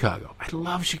love Chicago. I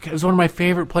love Chicago. It was one of my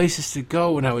favorite places to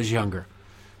go when I was younger.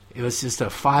 It was just a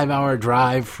 5-hour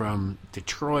drive from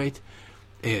Detroit.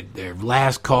 Their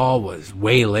last call was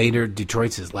way later.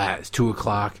 Detroit's is 2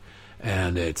 o'clock,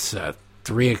 and it's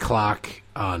 3 o'clock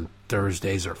on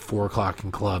Thursdays or 4 o'clock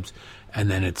in clubs,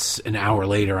 and then it's an hour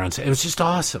later on. It was just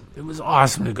awesome. It was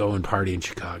awesome to go and party in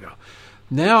Chicago.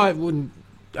 Now I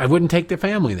wouldn't take the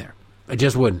family there. I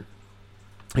just wouldn't.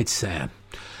 It's sad.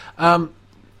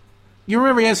 You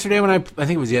remember yesterday when I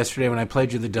think it was yesterday when I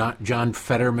played you the John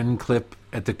Fetterman clip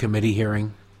at the committee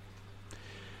hearing?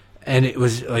 And it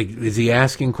was like, is he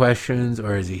asking questions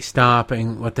or is he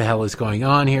stopping? What the hell is going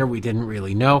on here? We didn't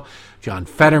really know. John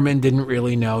Fetterman didn't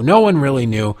really know. No one really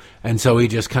knew. And so he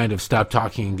just kind of stopped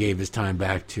talking and gave his time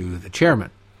back to the chairman.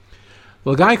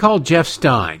 Well, a guy called Jeff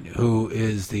Stein, who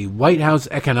is the White House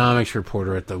economics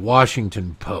reporter at the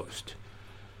Washington Post,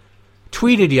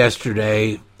 tweeted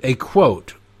yesterday a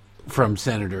quote from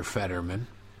Senator Fetterman.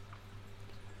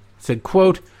 It said,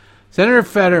 quote, Senator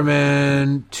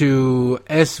Fetterman to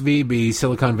SVB,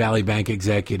 Silicon Valley Bank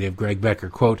executive Greg Becker,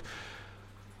 quote,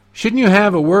 shouldn't you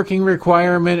have a working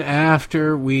requirement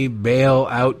after we bail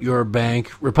out your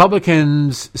bank?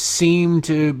 Republicans seem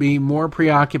to be more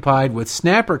preoccupied with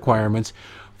SNAP requirements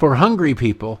for hungry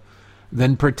people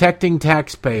than protecting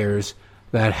taxpayers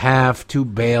that have to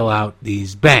bail out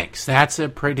these banks. That's a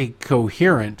pretty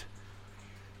coherent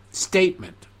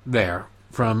statement there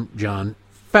from John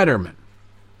Fetterman.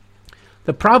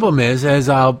 The problem is, as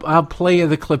I'll play you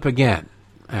the clip again.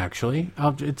 Actually,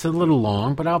 it's a little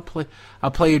long, but I'll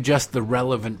play you just the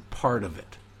relevant part of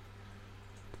it.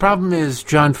 The problem is,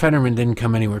 John Fetterman didn't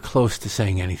come anywhere close to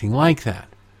saying anything like that.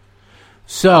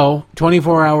 So,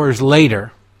 24 hours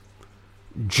later,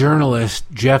 journalist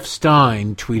Jeff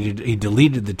Stein tweeted. He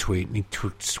deleted the tweet and he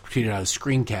tweeted out a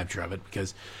screen capture of it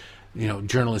because,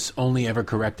 journalists only ever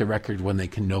correct the record when they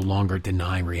can no longer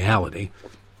deny reality.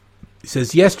 He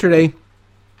says, yesterday,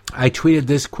 I tweeted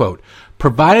this quote,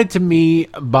 provided to me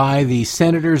by the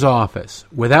senator's office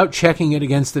without checking it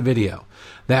against the video.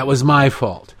 That was my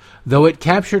fault. Though it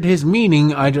captured his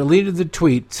meaning, I deleted the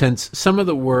tweet since some of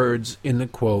the words in the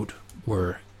quote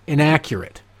were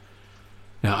inaccurate.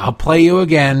 Now, I'll play you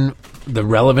again the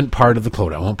relevant part of the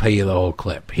quote. I won't play you the whole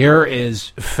clip. Here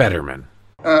is Fetterman.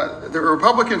 The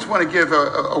Republicans want to give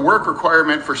a work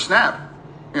requirement for SNAP.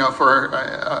 For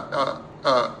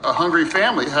a hungry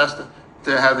family has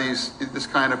to have this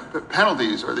kind of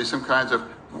penalties or some kinds of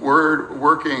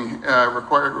working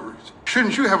required.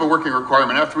 Shouldn't you have a working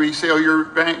requirement after we sell your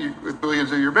bank with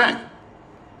billions of your bank?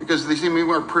 Because they seem to be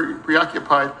more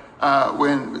preoccupied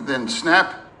than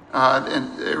SNAP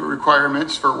and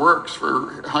requirements for works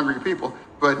for hungry people,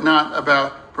 but not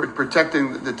about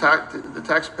protecting the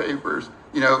taxpayers,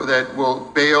 that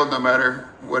will bail no matter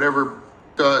whatever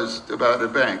does about a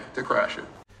bank to crash it.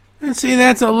 And see,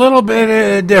 that's a little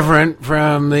bit different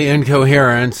from the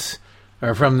incoherence,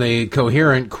 or from the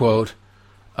coherent quote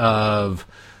of,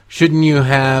 shouldn't you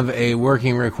have a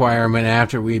working requirement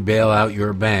after we bail out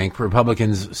your bank?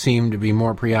 Republicans seem to be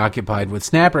more preoccupied with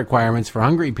SNAP requirements for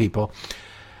hungry people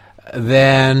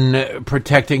than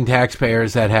protecting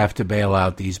taxpayers that have to bail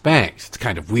out these banks. It's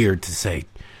kind of weird to say,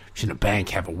 shouldn't a bank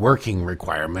have a working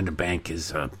requirement? A bank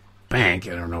is a bank.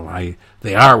 I don't know why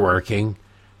they are working.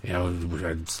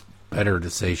 It's better to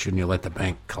say, shouldn't you let the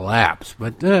bank collapse?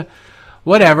 But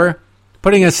whatever.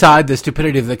 Putting aside the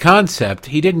stupidity of the concept,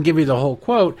 he didn't give you the whole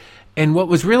quote. And what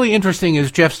was really interesting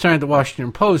is Jeff Stein at the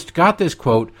Washington Post got this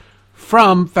quote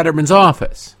from Fetterman's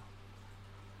office.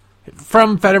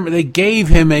 From Fetterman, they gave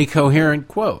him a coherent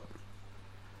quote.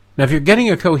 Now, if you're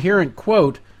getting a coherent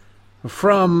quote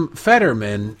from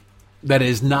Fetterman that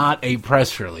is not a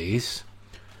press release,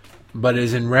 but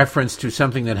is in reference to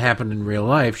something that happened in real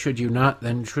life, shouldn't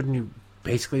you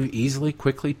basically easily,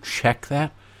 quickly check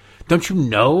that? Don't you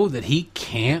know that he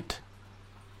can't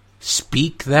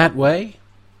speak that way?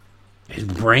 His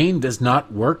brain does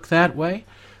not work that way?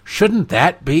 Shouldn't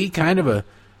that be kind of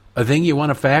a thing you want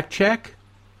to fact check?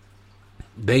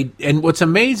 And what's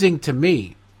amazing to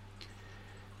me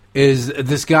is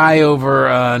this guy over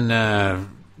on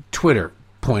Twitter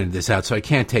pointed this out, so I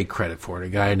can't take credit for it. A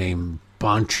guy named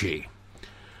Bonchi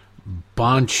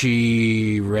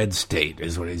Red State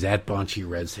is what he's at. Bonchi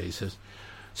Red State. He says,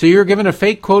 so you're given a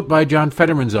fake quote by John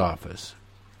Fetterman's office,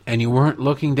 and you weren't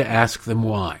looking to ask them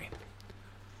why.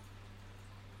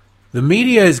 The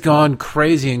media has gone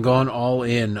crazy and gone all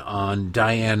in on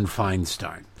Dianne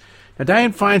Feinstein. Now,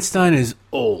 Dianne Feinstein is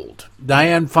old.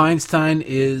 Dianne Feinstein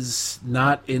is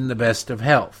not in the best of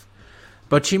health.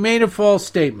 But she made a false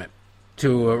statement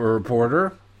to a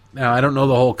reporter. Now, I don't know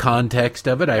the whole context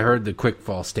of it. I heard the quick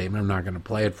false statement. I'm not going to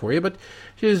play it for you. But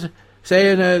she's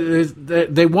saying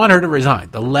they want her to resign.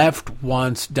 The left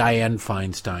wants Dianne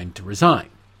Feinstein to resign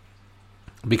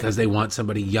because they want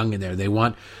somebody young in there. They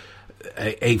want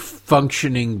a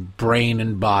functioning brain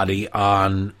and body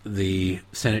on the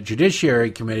Senate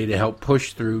Judiciary Committee to help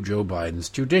push through Joe Biden's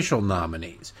judicial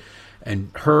nominees.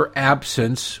 And her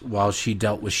absence, while she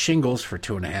dealt with shingles for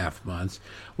 2.5 months,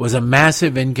 was a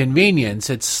massive inconvenience.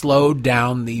 It slowed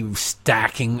down the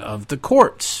stacking of the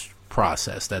courts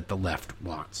process that the left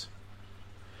wants.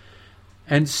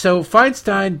 And so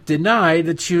Feinstein denied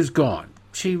that she was gone.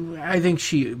 I think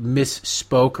she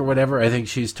misspoke or whatever. I think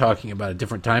she's talking about a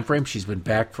different time frame. She's been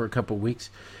back for a couple of weeks,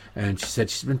 and she said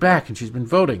she's been back and she's been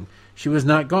voting. She was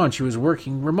not gone. She was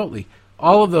working remotely.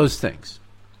 All of those things.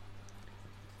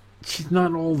 She's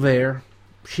not all there.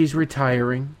 She's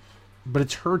retiring, but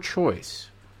it's her choice.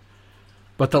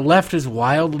 But the left is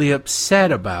wildly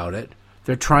upset about it.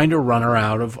 They're trying to run her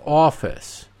out of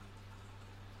office.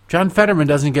 John Fetterman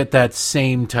doesn't get that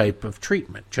same type of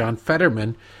treatment. John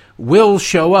Fetterman will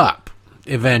show up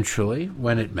eventually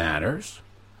when it matters.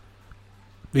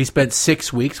 He spent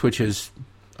 6 weeks, which is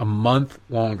a month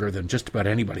longer than just about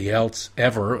anybody else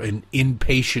ever, in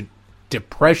inpatient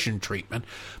depression treatment,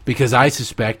 because I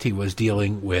suspect he was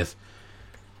dealing with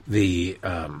the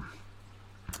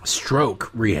stroke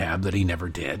rehab that he never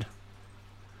did.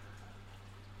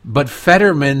 But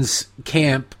Fetterman's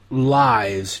camp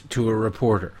lies to a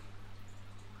reporter.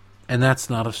 And that's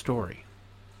not a story.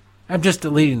 I'm just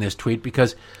deleting this tweet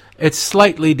because it's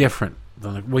slightly different.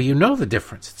 Well, you know the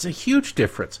difference. It's a huge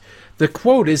difference. The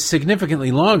quote is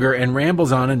significantly longer and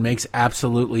rambles on and makes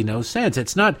absolutely no sense.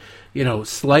 It's not,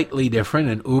 slightly different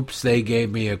and oops, they gave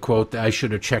me a quote that I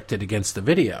should have checked it against the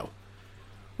video.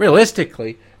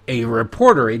 Realistically, a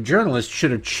reporter, a journalist,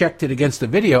 should have checked it against the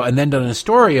video and then done a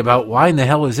story about why in the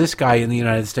hell is this guy in the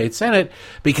United States Senate,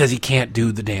 because he can't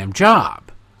do the damn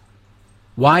job.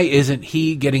 Why isn't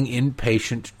he getting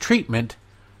inpatient treatment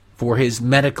for his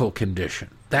medical condition?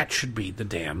 That should be the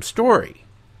damn story.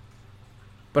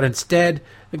 But instead,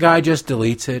 the guy just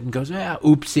deletes it and goes,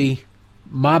 oopsie,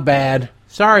 my bad.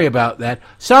 Sorry about that.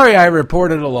 Sorry I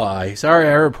reported a lie. Sorry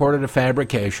I reported a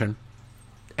fabrication.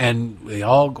 And they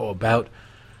all go about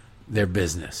their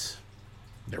business.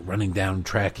 They're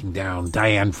tracking down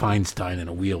Dianne Feinstein in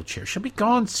a wheelchair. She'll be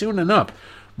gone soon enough.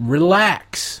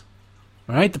 Relax.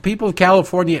 All right? The people of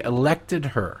California elected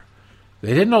her.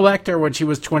 They didn't elect her when she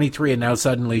was 23 and now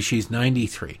suddenly she's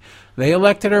 93. They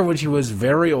elected her when she was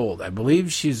very old. I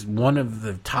believe she's one of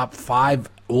the top 5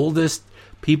 oldest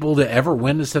people to ever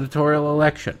win a senatorial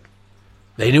election.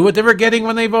 They knew what they were getting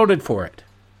when they voted for it.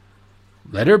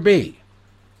 Let her be.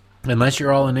 Unless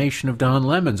you're all a nation of Don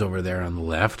Lemons over there on the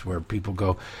left, where people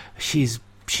go, she's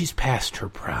past her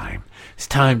prime. It's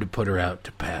time to put her out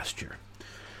to pasture.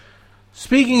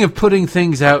 Speaking of putting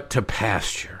things out to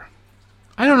pasture,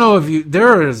 I don't know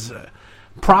if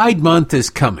Pride Month is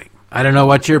coming. I don't know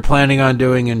what you're planning on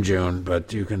doing in June,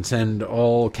 but you can send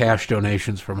all cash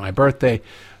donations for my birthday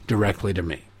directly to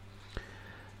me.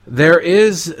 There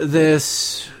is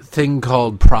this thing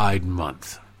called Pride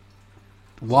Month.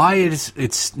 Why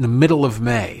it's the middle of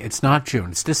May? It's not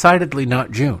June. It's decidedly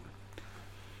not June.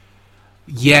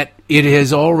 Yet it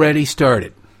has already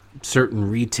started. Certain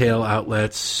retail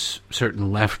outlets,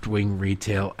 certain left-wing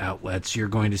retail outlets, you're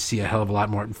going to see a hell of a lot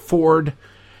more. Ford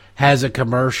has a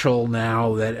commercial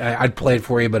now that I'd play it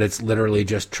for you, but it's literally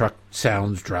just truck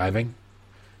sounds driving.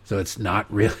 So it's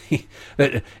not really,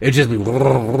 it's just,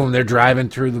 they're driving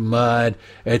through the mud.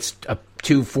 It's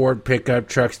two Ford pickup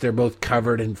trucks. They're both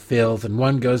covered in filth, and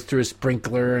one goes through a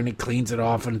sprinkler and it cleans it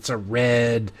off, and it's a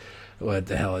red, what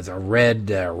the hell, it's a red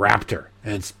Raptor,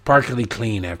 and it's sparkly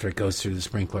clean after it goes through the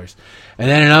sprinklers. And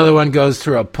then another one goes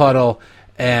through a puddle,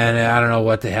 and I don't know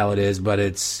what the hell it is, but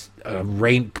it's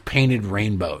painted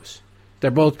rainbows.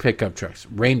 They're both pickup trucks.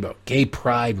 Rainbow. Gay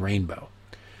Pride Rainbow.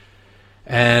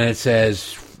 And it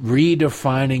says,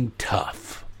 redefining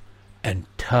tough. And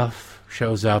tough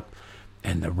shows up,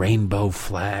 and the rainbow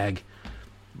flag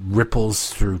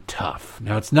ripples through tough.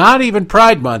 Now, it's not even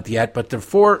Pride Month yet, but the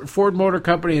Ford Motor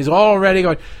Company is already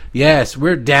going, yes,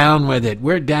 we're down with it.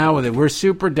 We're down with it. We're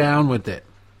super down with it.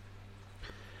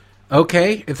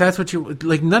 Okay, if that's what you...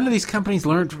 Like, none of these companies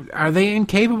learned... Are they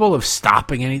incapable of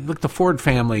stopping any... Look, the Ford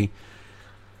family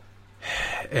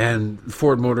and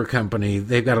Ford Motor Company,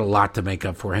 they've got a lot to make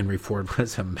up for. Henry Ford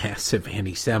was a massive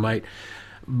anti-Semite.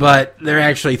 But they're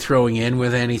actually throwing in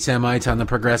with anti-Semites on the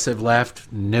progressive left.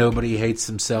 Nobody hates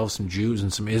themselves, some Jews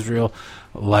and some Israel,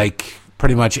 like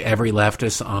pretty much every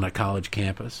leftist on a college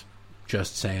campus.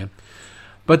 Just saying.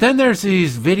 But then there's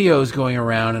these videos going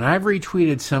around, and I've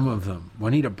retweeted some of them.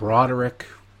 Juanita Broderick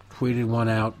tweeted one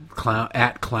out,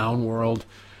 at Clown World.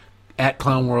 At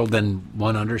Clown World, then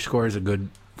 1_ is a good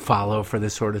follow for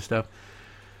this sort of stuff.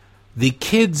 The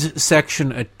kids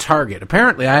section at Target.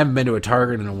 Apparently, I haven't been to a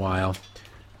Target in a while,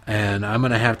 and I'm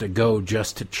going to have to go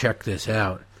just to check this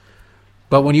out.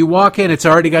 But when you walk in, it's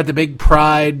already got the big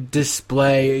Pride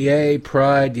display. Yay,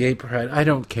 Pride, yay, Pride. I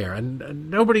don't care.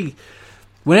 And nobody...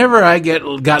 Whenever I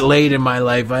got laid in my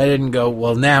life, I didn't go,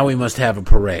 well, now we must have a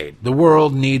parade. The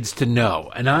world needs to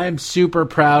know. And I'm super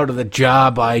proud of the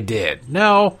job I did.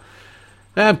 No,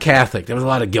 I'm Catholic. There was a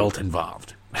lot of guilt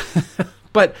involved.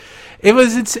 But you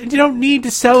don't need to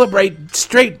celebrate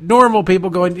straight, normal people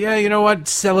going, yeah, you know what,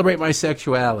 celebrate my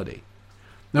sexuality.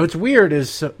 Now, what's weird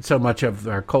is so much of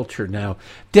our culture now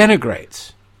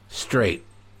denigrates straight,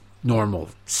 normal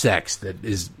sex that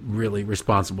is really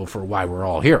responsible for why we're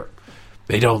all here.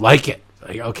 They don't like it.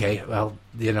 Like, okay, well,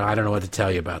 I don't know what to tell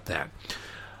you about that.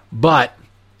 But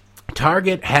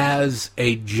Target has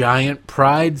a giant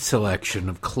Pride selection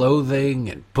of clothing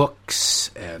and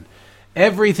books and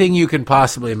everything you can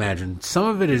possibly imagine. Some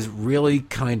of it is really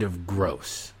kind of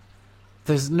gross.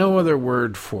 There's no other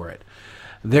word for it.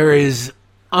 There is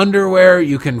underwear.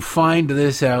 You can find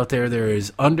this out there. There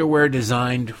is underwear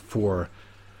designed for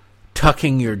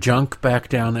tucking your junk back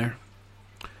down there.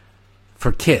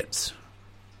 For kids.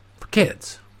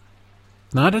 Kids,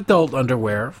 not adult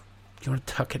underwear. You want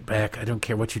to tuck it back, I don't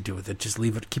care what you do with it. Just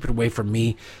leave it, keep it away from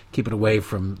me, keep it away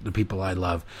from the people I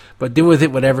love. But do with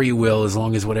it whatever you will, as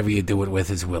long as whatever you do it with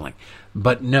is willing.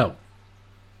 But no,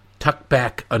 tuck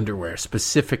back underwear,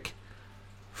 specific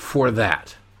for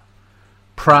that.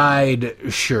 Pride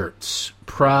shirts,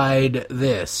 Pride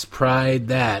this, Pride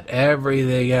that,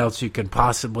 everything else you can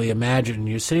possibly imagine. And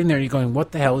you're sitting there, you're going,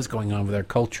 what the hell is going on with our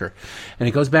culture? And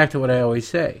it goes back to what I always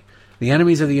say. The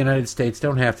enemies of the United States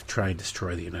don't have to try and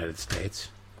destroy the United States.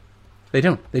 They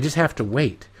don't. They just have to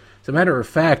wait. As a matter of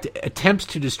fact, attempts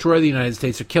to destroy the United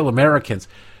States or kill Americans,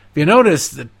 if you notice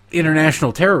that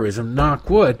international terrorism,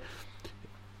 knock wood,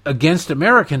 against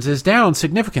Americans is down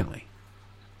significantly.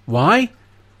 Why?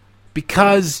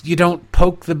 Because you don't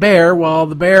poke the bear while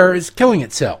the bear is killing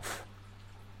itself.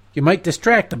 You might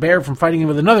distract the bear from fighting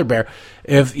with another bear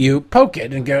if you poke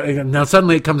it and now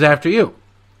suddenly it comes after you.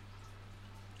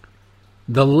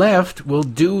 The left will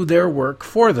do their work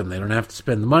for them. They don't have to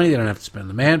spend the money. They don't have to spend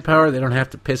the manpower. They don't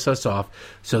have to piss us off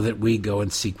so that we go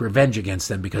and seek revenge against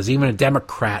them, because even a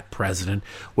Democrat president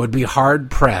would be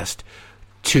hard-pressed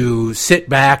to sit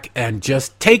back and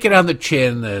just take it on the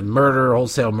chin, the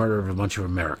wholesale murder of a bunch of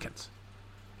Americans.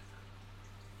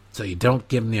 So you don't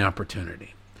give them the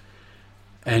opportunity.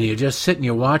 And you just sit and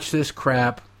you watch this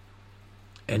crap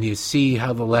and you see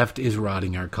how the left is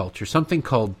rotting our culture. Something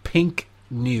called pink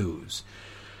news.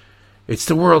 It's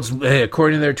the world's,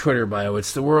 according to their Twitter bio,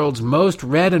 it's the world's most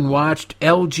read and watched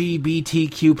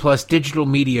LGBTQ plus digital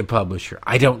media publisher.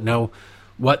 I don't know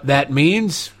what that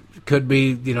means. Could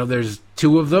be, there's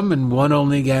two of them, and one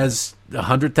only has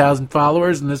 100,000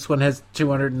 followers, and this one has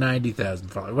 290,000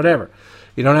 followers. Whatever.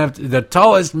 You don't have to, the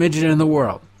tallest midget in the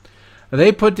world.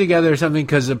 They put together something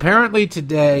because apparently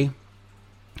today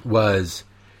was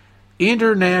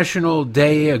International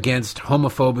Day Against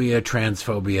Homophobia,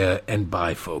 Transphobia, and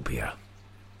Biphobia.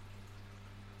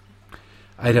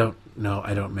 I don't know.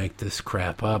 I don't make this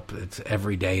crap up.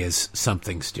 Every day is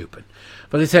something stupid.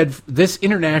 But they said this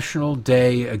International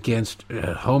Day Against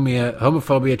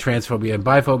Homophobia, Transphobia, and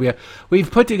Biphobia,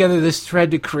 we've put together this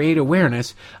thread to create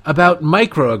awareness about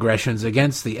microaggressions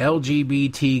against the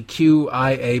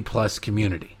LGBTQIA plus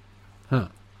community,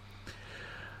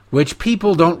 which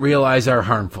people don't realize are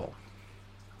harmful.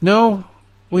 No,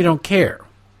 we don't care,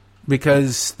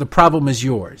 because the problem is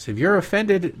yours. If you're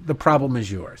offended, the problem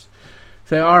is yours.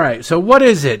 Say, all right, so what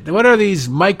is it? What are these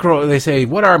they say,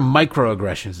 what are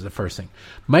microaggressions is the first thing.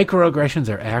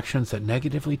 Microaggressions are actions that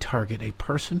negatively target a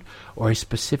person or a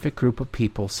specific group of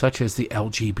people, such as the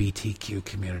LGBTQ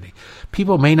community.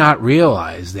 People may not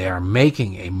realize they are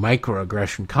making a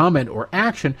microaggression comment or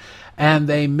action, and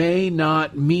they may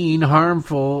not mean harm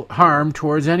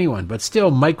towards anyone, but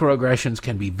still microaggressions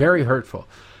can be very hurtful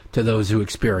to those who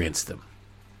experience them.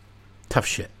 Tough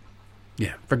shit.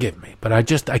 Yeah, forgive me, but I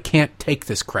can't take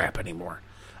this crap anymore.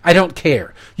 I don't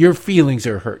care. Your feelings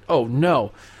are hurt. Oh,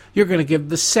 no. You're going to give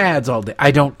the sads all day. I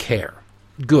don't care.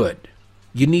 Good.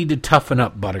 You need to toughen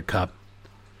up, Buttercup.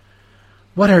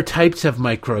 What are types of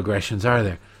microaggressions are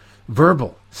there?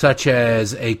 Verbal, such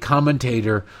as a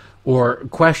commentator or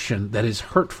question that is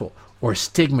hurtful or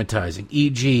stigmatizing,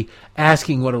 e.g.,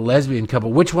 asking what a lesbian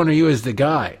couple, which one are you as the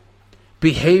guy?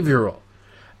 Behavioral.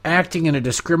 Acting in a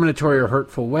discriminatory or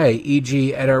hurtful way,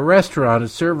 e.g., at a restaurant, a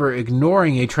server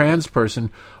ignoring a trans person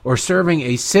or serving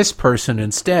a cis person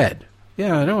instead.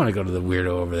 Yeah, I don't want to go to the weirdo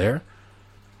over there.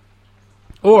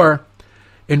 Or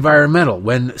environmental,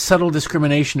 when subtle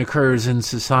discrimination occurs in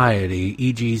society,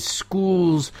 e.g.,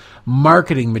 schools'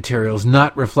 marketing materials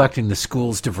not reflecting the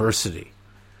school's diversity.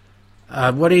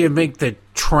 What do you think the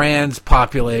trans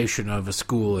population of a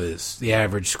school is, the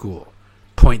average school?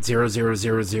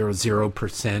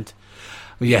 0.00000%.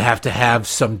 You have to have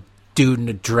some student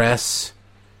address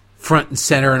front and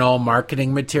center in all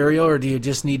marketing material, or do you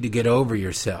just need to get over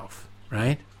yourself,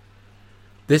 right?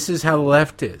 This is how the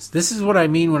left is. This is what I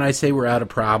mean when I say we're out of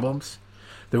problems,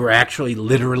 that we're actually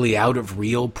literally out of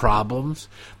real problems,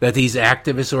 that these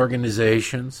activist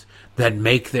organizations that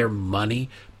make their money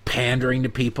pandering to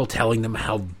people, telling them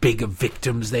how big of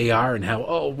victims they are and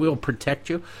how, we'll protect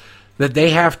you, that they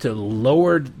have to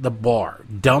lower the bar,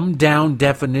 dumb down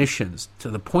definitions to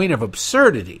the point of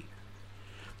absurdity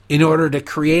in order to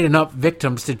create enough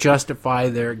victims to justify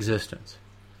their existence.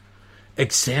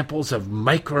 Examples of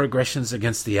microaggressions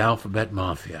against the alphabet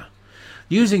mafia.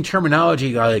 Using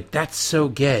terminology like, that's so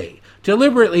gay.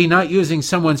 Deliberately not using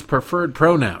someone's preferred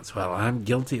pronouns. Well, I'm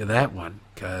guilty of that one,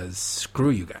 because screw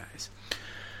you guys.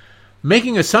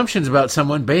 Making assumptions about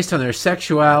someone based on their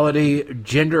sexuality,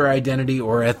 gender identity,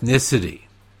 or ethnicity.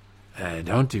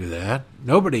 Don't do that.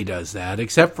 Nobody does that,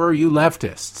 except for you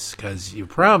leftists, because you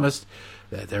promised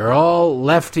that they're all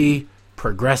lefty,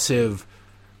 progressive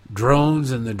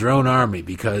drones in the drone army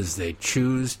because they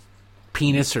choose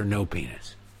penis or no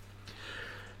penis.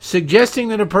 Suggesting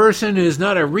that a person is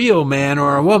not a real man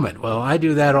or a woman. Well, I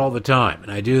do that all the time,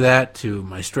 and I do that to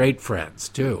my straight friends,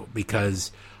 too,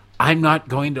 because I'm not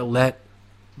going to let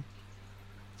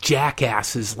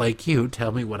jackasses like you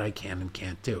tell me what I can and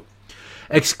can't do.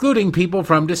 Excluding people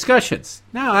from discussions.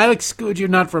 Now, I'll exclude you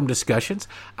not from discussions.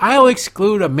 I'll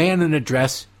exclude a man in a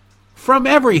dress from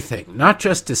everything, not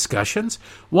just discussions.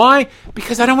 Why?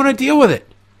 Because I don't want to deal with it.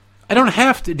 I don't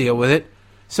have to deal with it,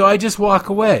 so I just walk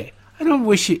away. I don't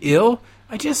wish you ill.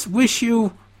 I just wish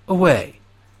you away.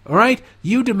 All right?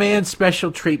 You demand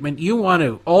special treatment. You want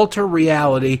to alter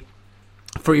reality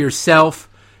for yourself.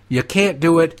 You can't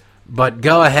do it, but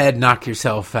go ahead, knock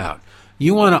yourself out.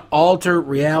 You want to alter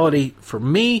reality for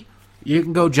me, you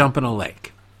can go jump in a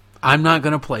lake. I'm not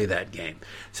going to play that game.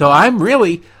 So I'm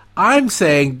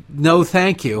saying no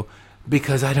thank you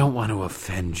because I don't want to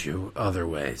offend you other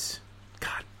ways.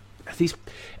 God,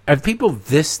 are people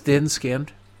this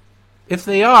thin-skinned? If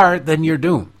they are, then you're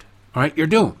doomed. All right, you're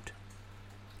doomed.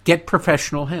 Get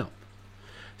professional help.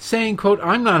 Saying, quote,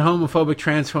 I'm not homophobic,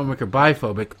 transphobic, or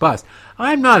biphobic, but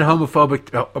I'm not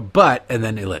homophobic, but, and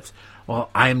then ellipse. Well,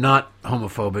 I'm not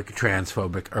homophobic,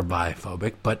 transphobic, or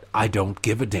biphobic, but I don't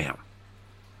give a damn.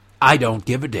 I don't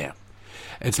give a damn.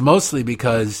 It's mostly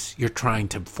because you're trying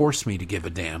to force me to give a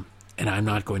damn, and I'm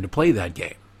not going to play that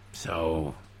game.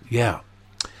 So, yeah.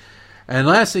 And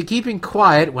lastly, keeping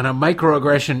quiet when a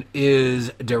microaggression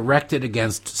is directed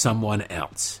against someone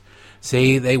else.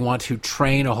 Say they want to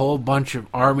train a whole bunch of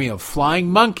army of flying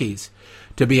monkeys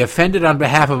to be offended on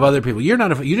behalf of other people. You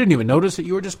didn't even notice that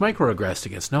you were just microaggressed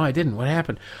against. No, I didn't. What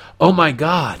happened? Oh my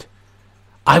God.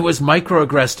 I was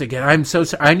microaggressed again. I'm so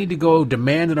sorry. I need to go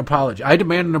demand an apology. I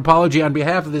demand an apology on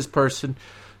behalf of this person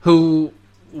who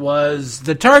was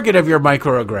the target of your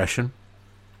microaggression,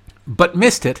 but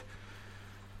missed it.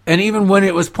 And even when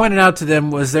it was pointed out to them,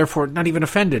 was therefore not even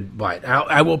offended by it.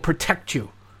 I will protect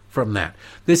you from that.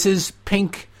 This is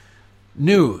pink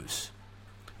news.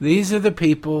 These are the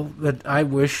people that I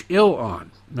wish ill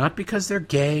on. Not because they're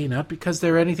gay, not because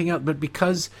they're anything else, but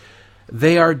because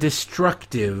they are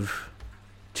destructive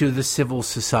to the civil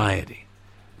society.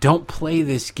 Don't play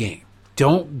this game.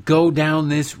 Don't go down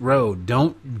this road.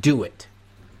 Don't do it.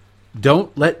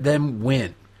 Don't let them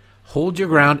win. Hold your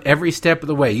ground every step of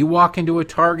the way. You walk into a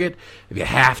Target, if you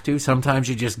have to, sometimes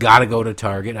you just got to go to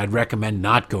Target. I'd recommend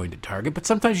not going to Target, but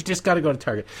sometimes you just got to go to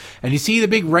Target. And you see the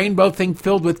big rainbow thing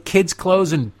filled with kids'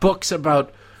 clothes and books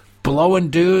about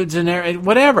blowing dudes and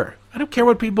whatever. I don't care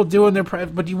what people do in their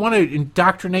private, but you want to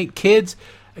indoctrinate kids?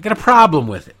 I got a problem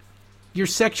with it. Your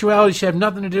sexuality should have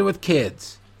nothing to do with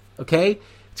kids, okay?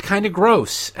 It's kind of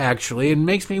gross, actually, and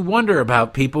makes me wonder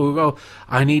about people who go,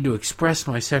 I need to express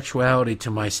my sexuality to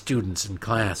my students in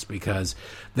class because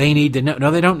they need to know.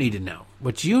 No, they don't need to know.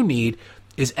 What you need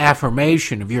is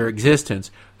affirmation of your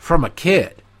existence from a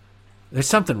kid. There's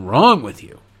something wrong with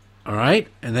you, all right?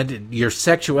 And that your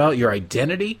sexuality, your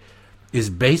identity is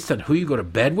based on who you go to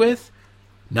bed with,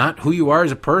 not who you are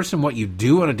as a person, what you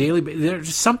do on a daily basis.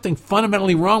 There's something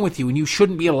fundamentally wrong with you, and you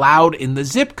shouldn't be allowed in the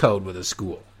zip code with a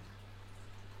school.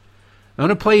 I'm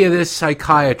going to play you this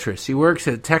psychiatrist. He works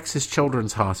at Texas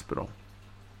Children's Hospital.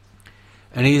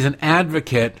 And he's an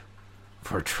advocate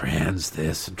for trans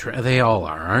this. And they all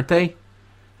are, aren't they?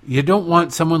 You don't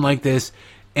want someone like this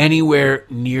anywhere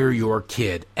near your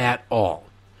kid at all.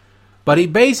 But he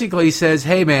basically says,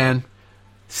 hey, man,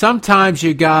 sometimes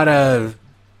you got to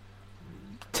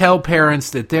tell parents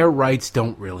that their rights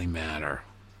don't really matter.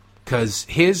 Because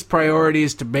his priority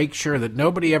is to make sure that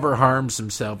nobody ever harms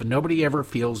himself and nobody ever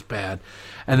feels bad.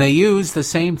 And they use the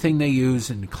same thing they use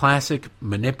in classic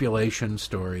manipulation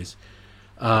stories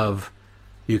of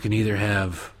you can either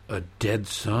have a dead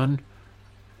son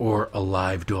or a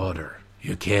live daughter.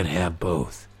 You can't have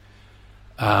both.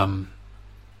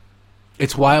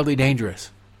 It's wildly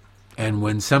dangerous. And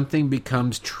when something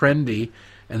becomes trendy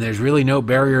and there's really no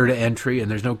barrier to entry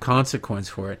and there's no consequence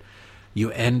for it, you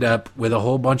end up with a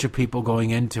whole bunch of people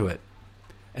going into it.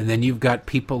 And then you've got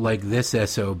people like this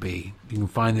SOB. You can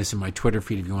find this in my Twitter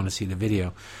feed if you want to see the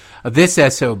video. Of this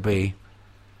SOB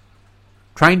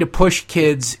trying to push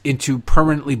kids into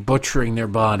permanently butchering their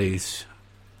bodies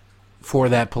for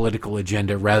that political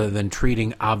agenda rather than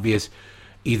treating obvious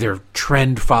either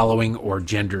trend following or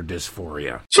gender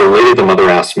dysphoria. So later the mother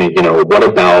asked me, what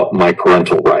about my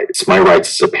parental rights, my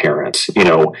rights as a parent?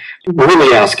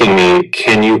 Really asking me,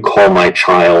 can you call my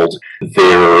child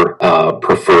their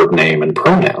preferred name and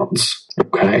pronouns?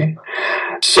 Okay.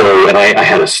 So, and I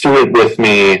had a student with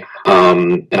me,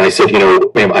 and I said,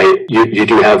 ma'am, you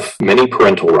do have many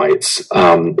parental rights,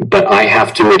 but I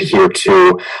have to adhere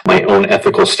to my own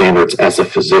ethical standards as a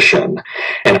physician.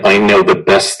 And I know the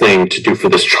best thing to do for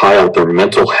this child, their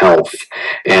mental health,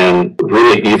 and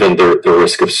really even their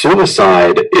risk of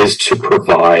suicide is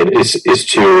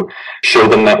to show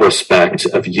them that respect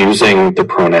of using the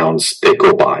pronouns they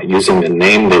go by, using the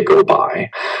name they go by.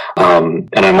 And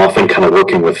I'm often kind of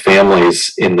working with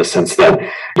families in the sense that,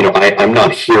 I'm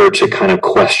not here to kind of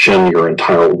question your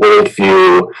entire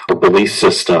worldview or belief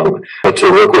system, but to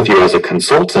work with you as a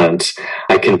consultant.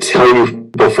 I can tell you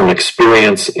both from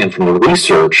experience and from the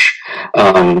research,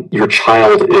 your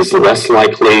child is less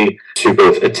likely to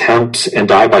both attempt and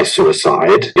die by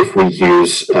suicide if we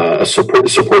use a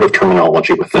supportive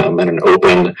terminology with them and an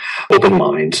open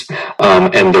mind.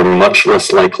 And they're much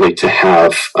less likely to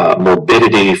have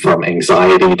morbidity from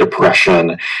anxiety,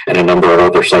 depression, and a number of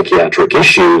other psychiatric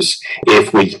issues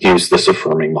if we use this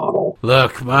affirming model.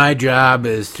 Look, my job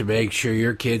is to make sure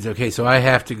your kid's okay, so I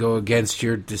have to go against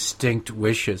your distinct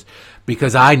wishes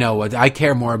because I know I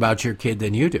care more about your kid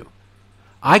than you do.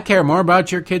 I care more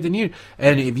about your kid than you.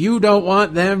 And if you don't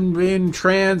want them being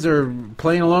trans or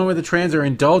playing along with the trans or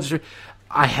indulge,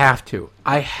 I have to.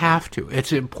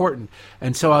 It's important.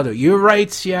 And so I'll do your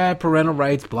rights, parental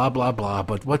rights, blah, blah, blah.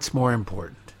 But what's more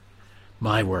important?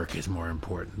 My work is more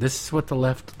important. This is what the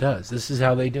left does. This is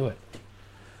how they do it.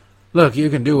 Look, you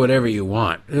can do whatever you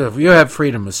want. You have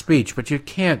freedom of speech, but you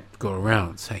can't go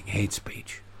around saying hate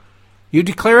speech. You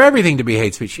declare everything to be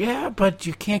hate speech. Yeah, but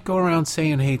you can't go around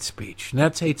saying hate speech. And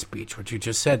that's hate speech, what you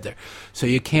just said there. So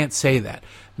you can't say that.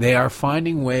 They are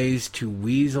finding ways to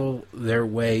weasel their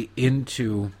way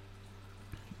into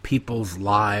people's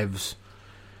lives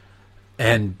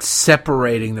and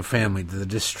separating the family, the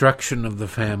destruction of the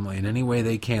family in any way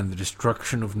they can, the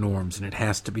destruction of norms, and it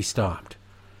has to be stopped.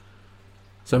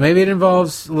 So maybe it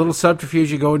involves a little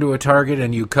subterfuge. You go into a Target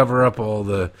and you cover up all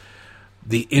the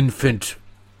infant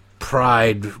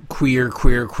pride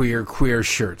queer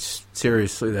shirts.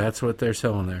 Seriously, that's what they're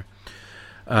selling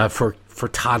there for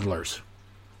toddlers.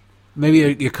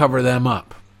 Maybe you cover them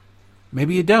up.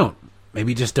 Maybe you don't.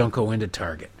 Maybe you just don't go into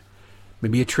Target.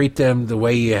 Maybe you treat them the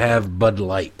way you have Bud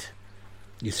Light.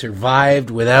 You survived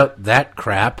without that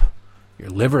crap. Your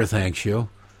liver thanks you.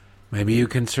 Maybe you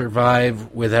can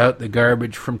survive without the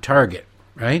garbage from Target,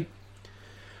 right?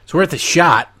 It's worth a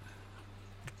shot.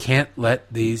 You can't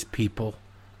let these people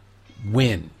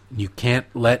win. You can't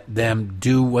let them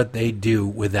do what they do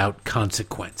without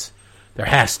consequence. There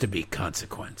has to be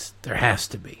consequence. There has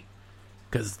to be.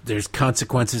 Because there's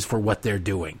consequences for what they're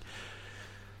doing.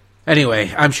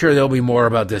 Anyway, I'm sure there'll be more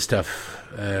about this stuff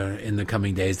in the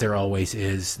coming days. There always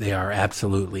is. They are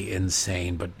absolutely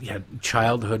insane. But yeah,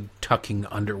 childhood tucking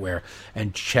underwear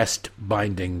and chest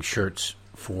binding shirts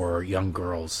for young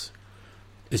girls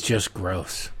is just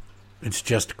gross. It's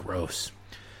just gross.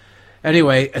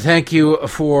 Anyway, thank you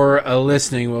for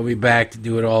listening. We'll be back to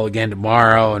do it all again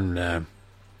tomorrow, and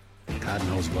God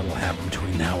knows what will happen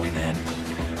between now and then.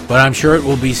 But I'm sure it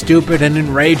will be stupid and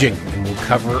enraging, and we'll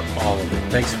cover all of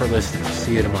it. Thanks for listening.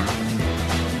 See you tomorrow.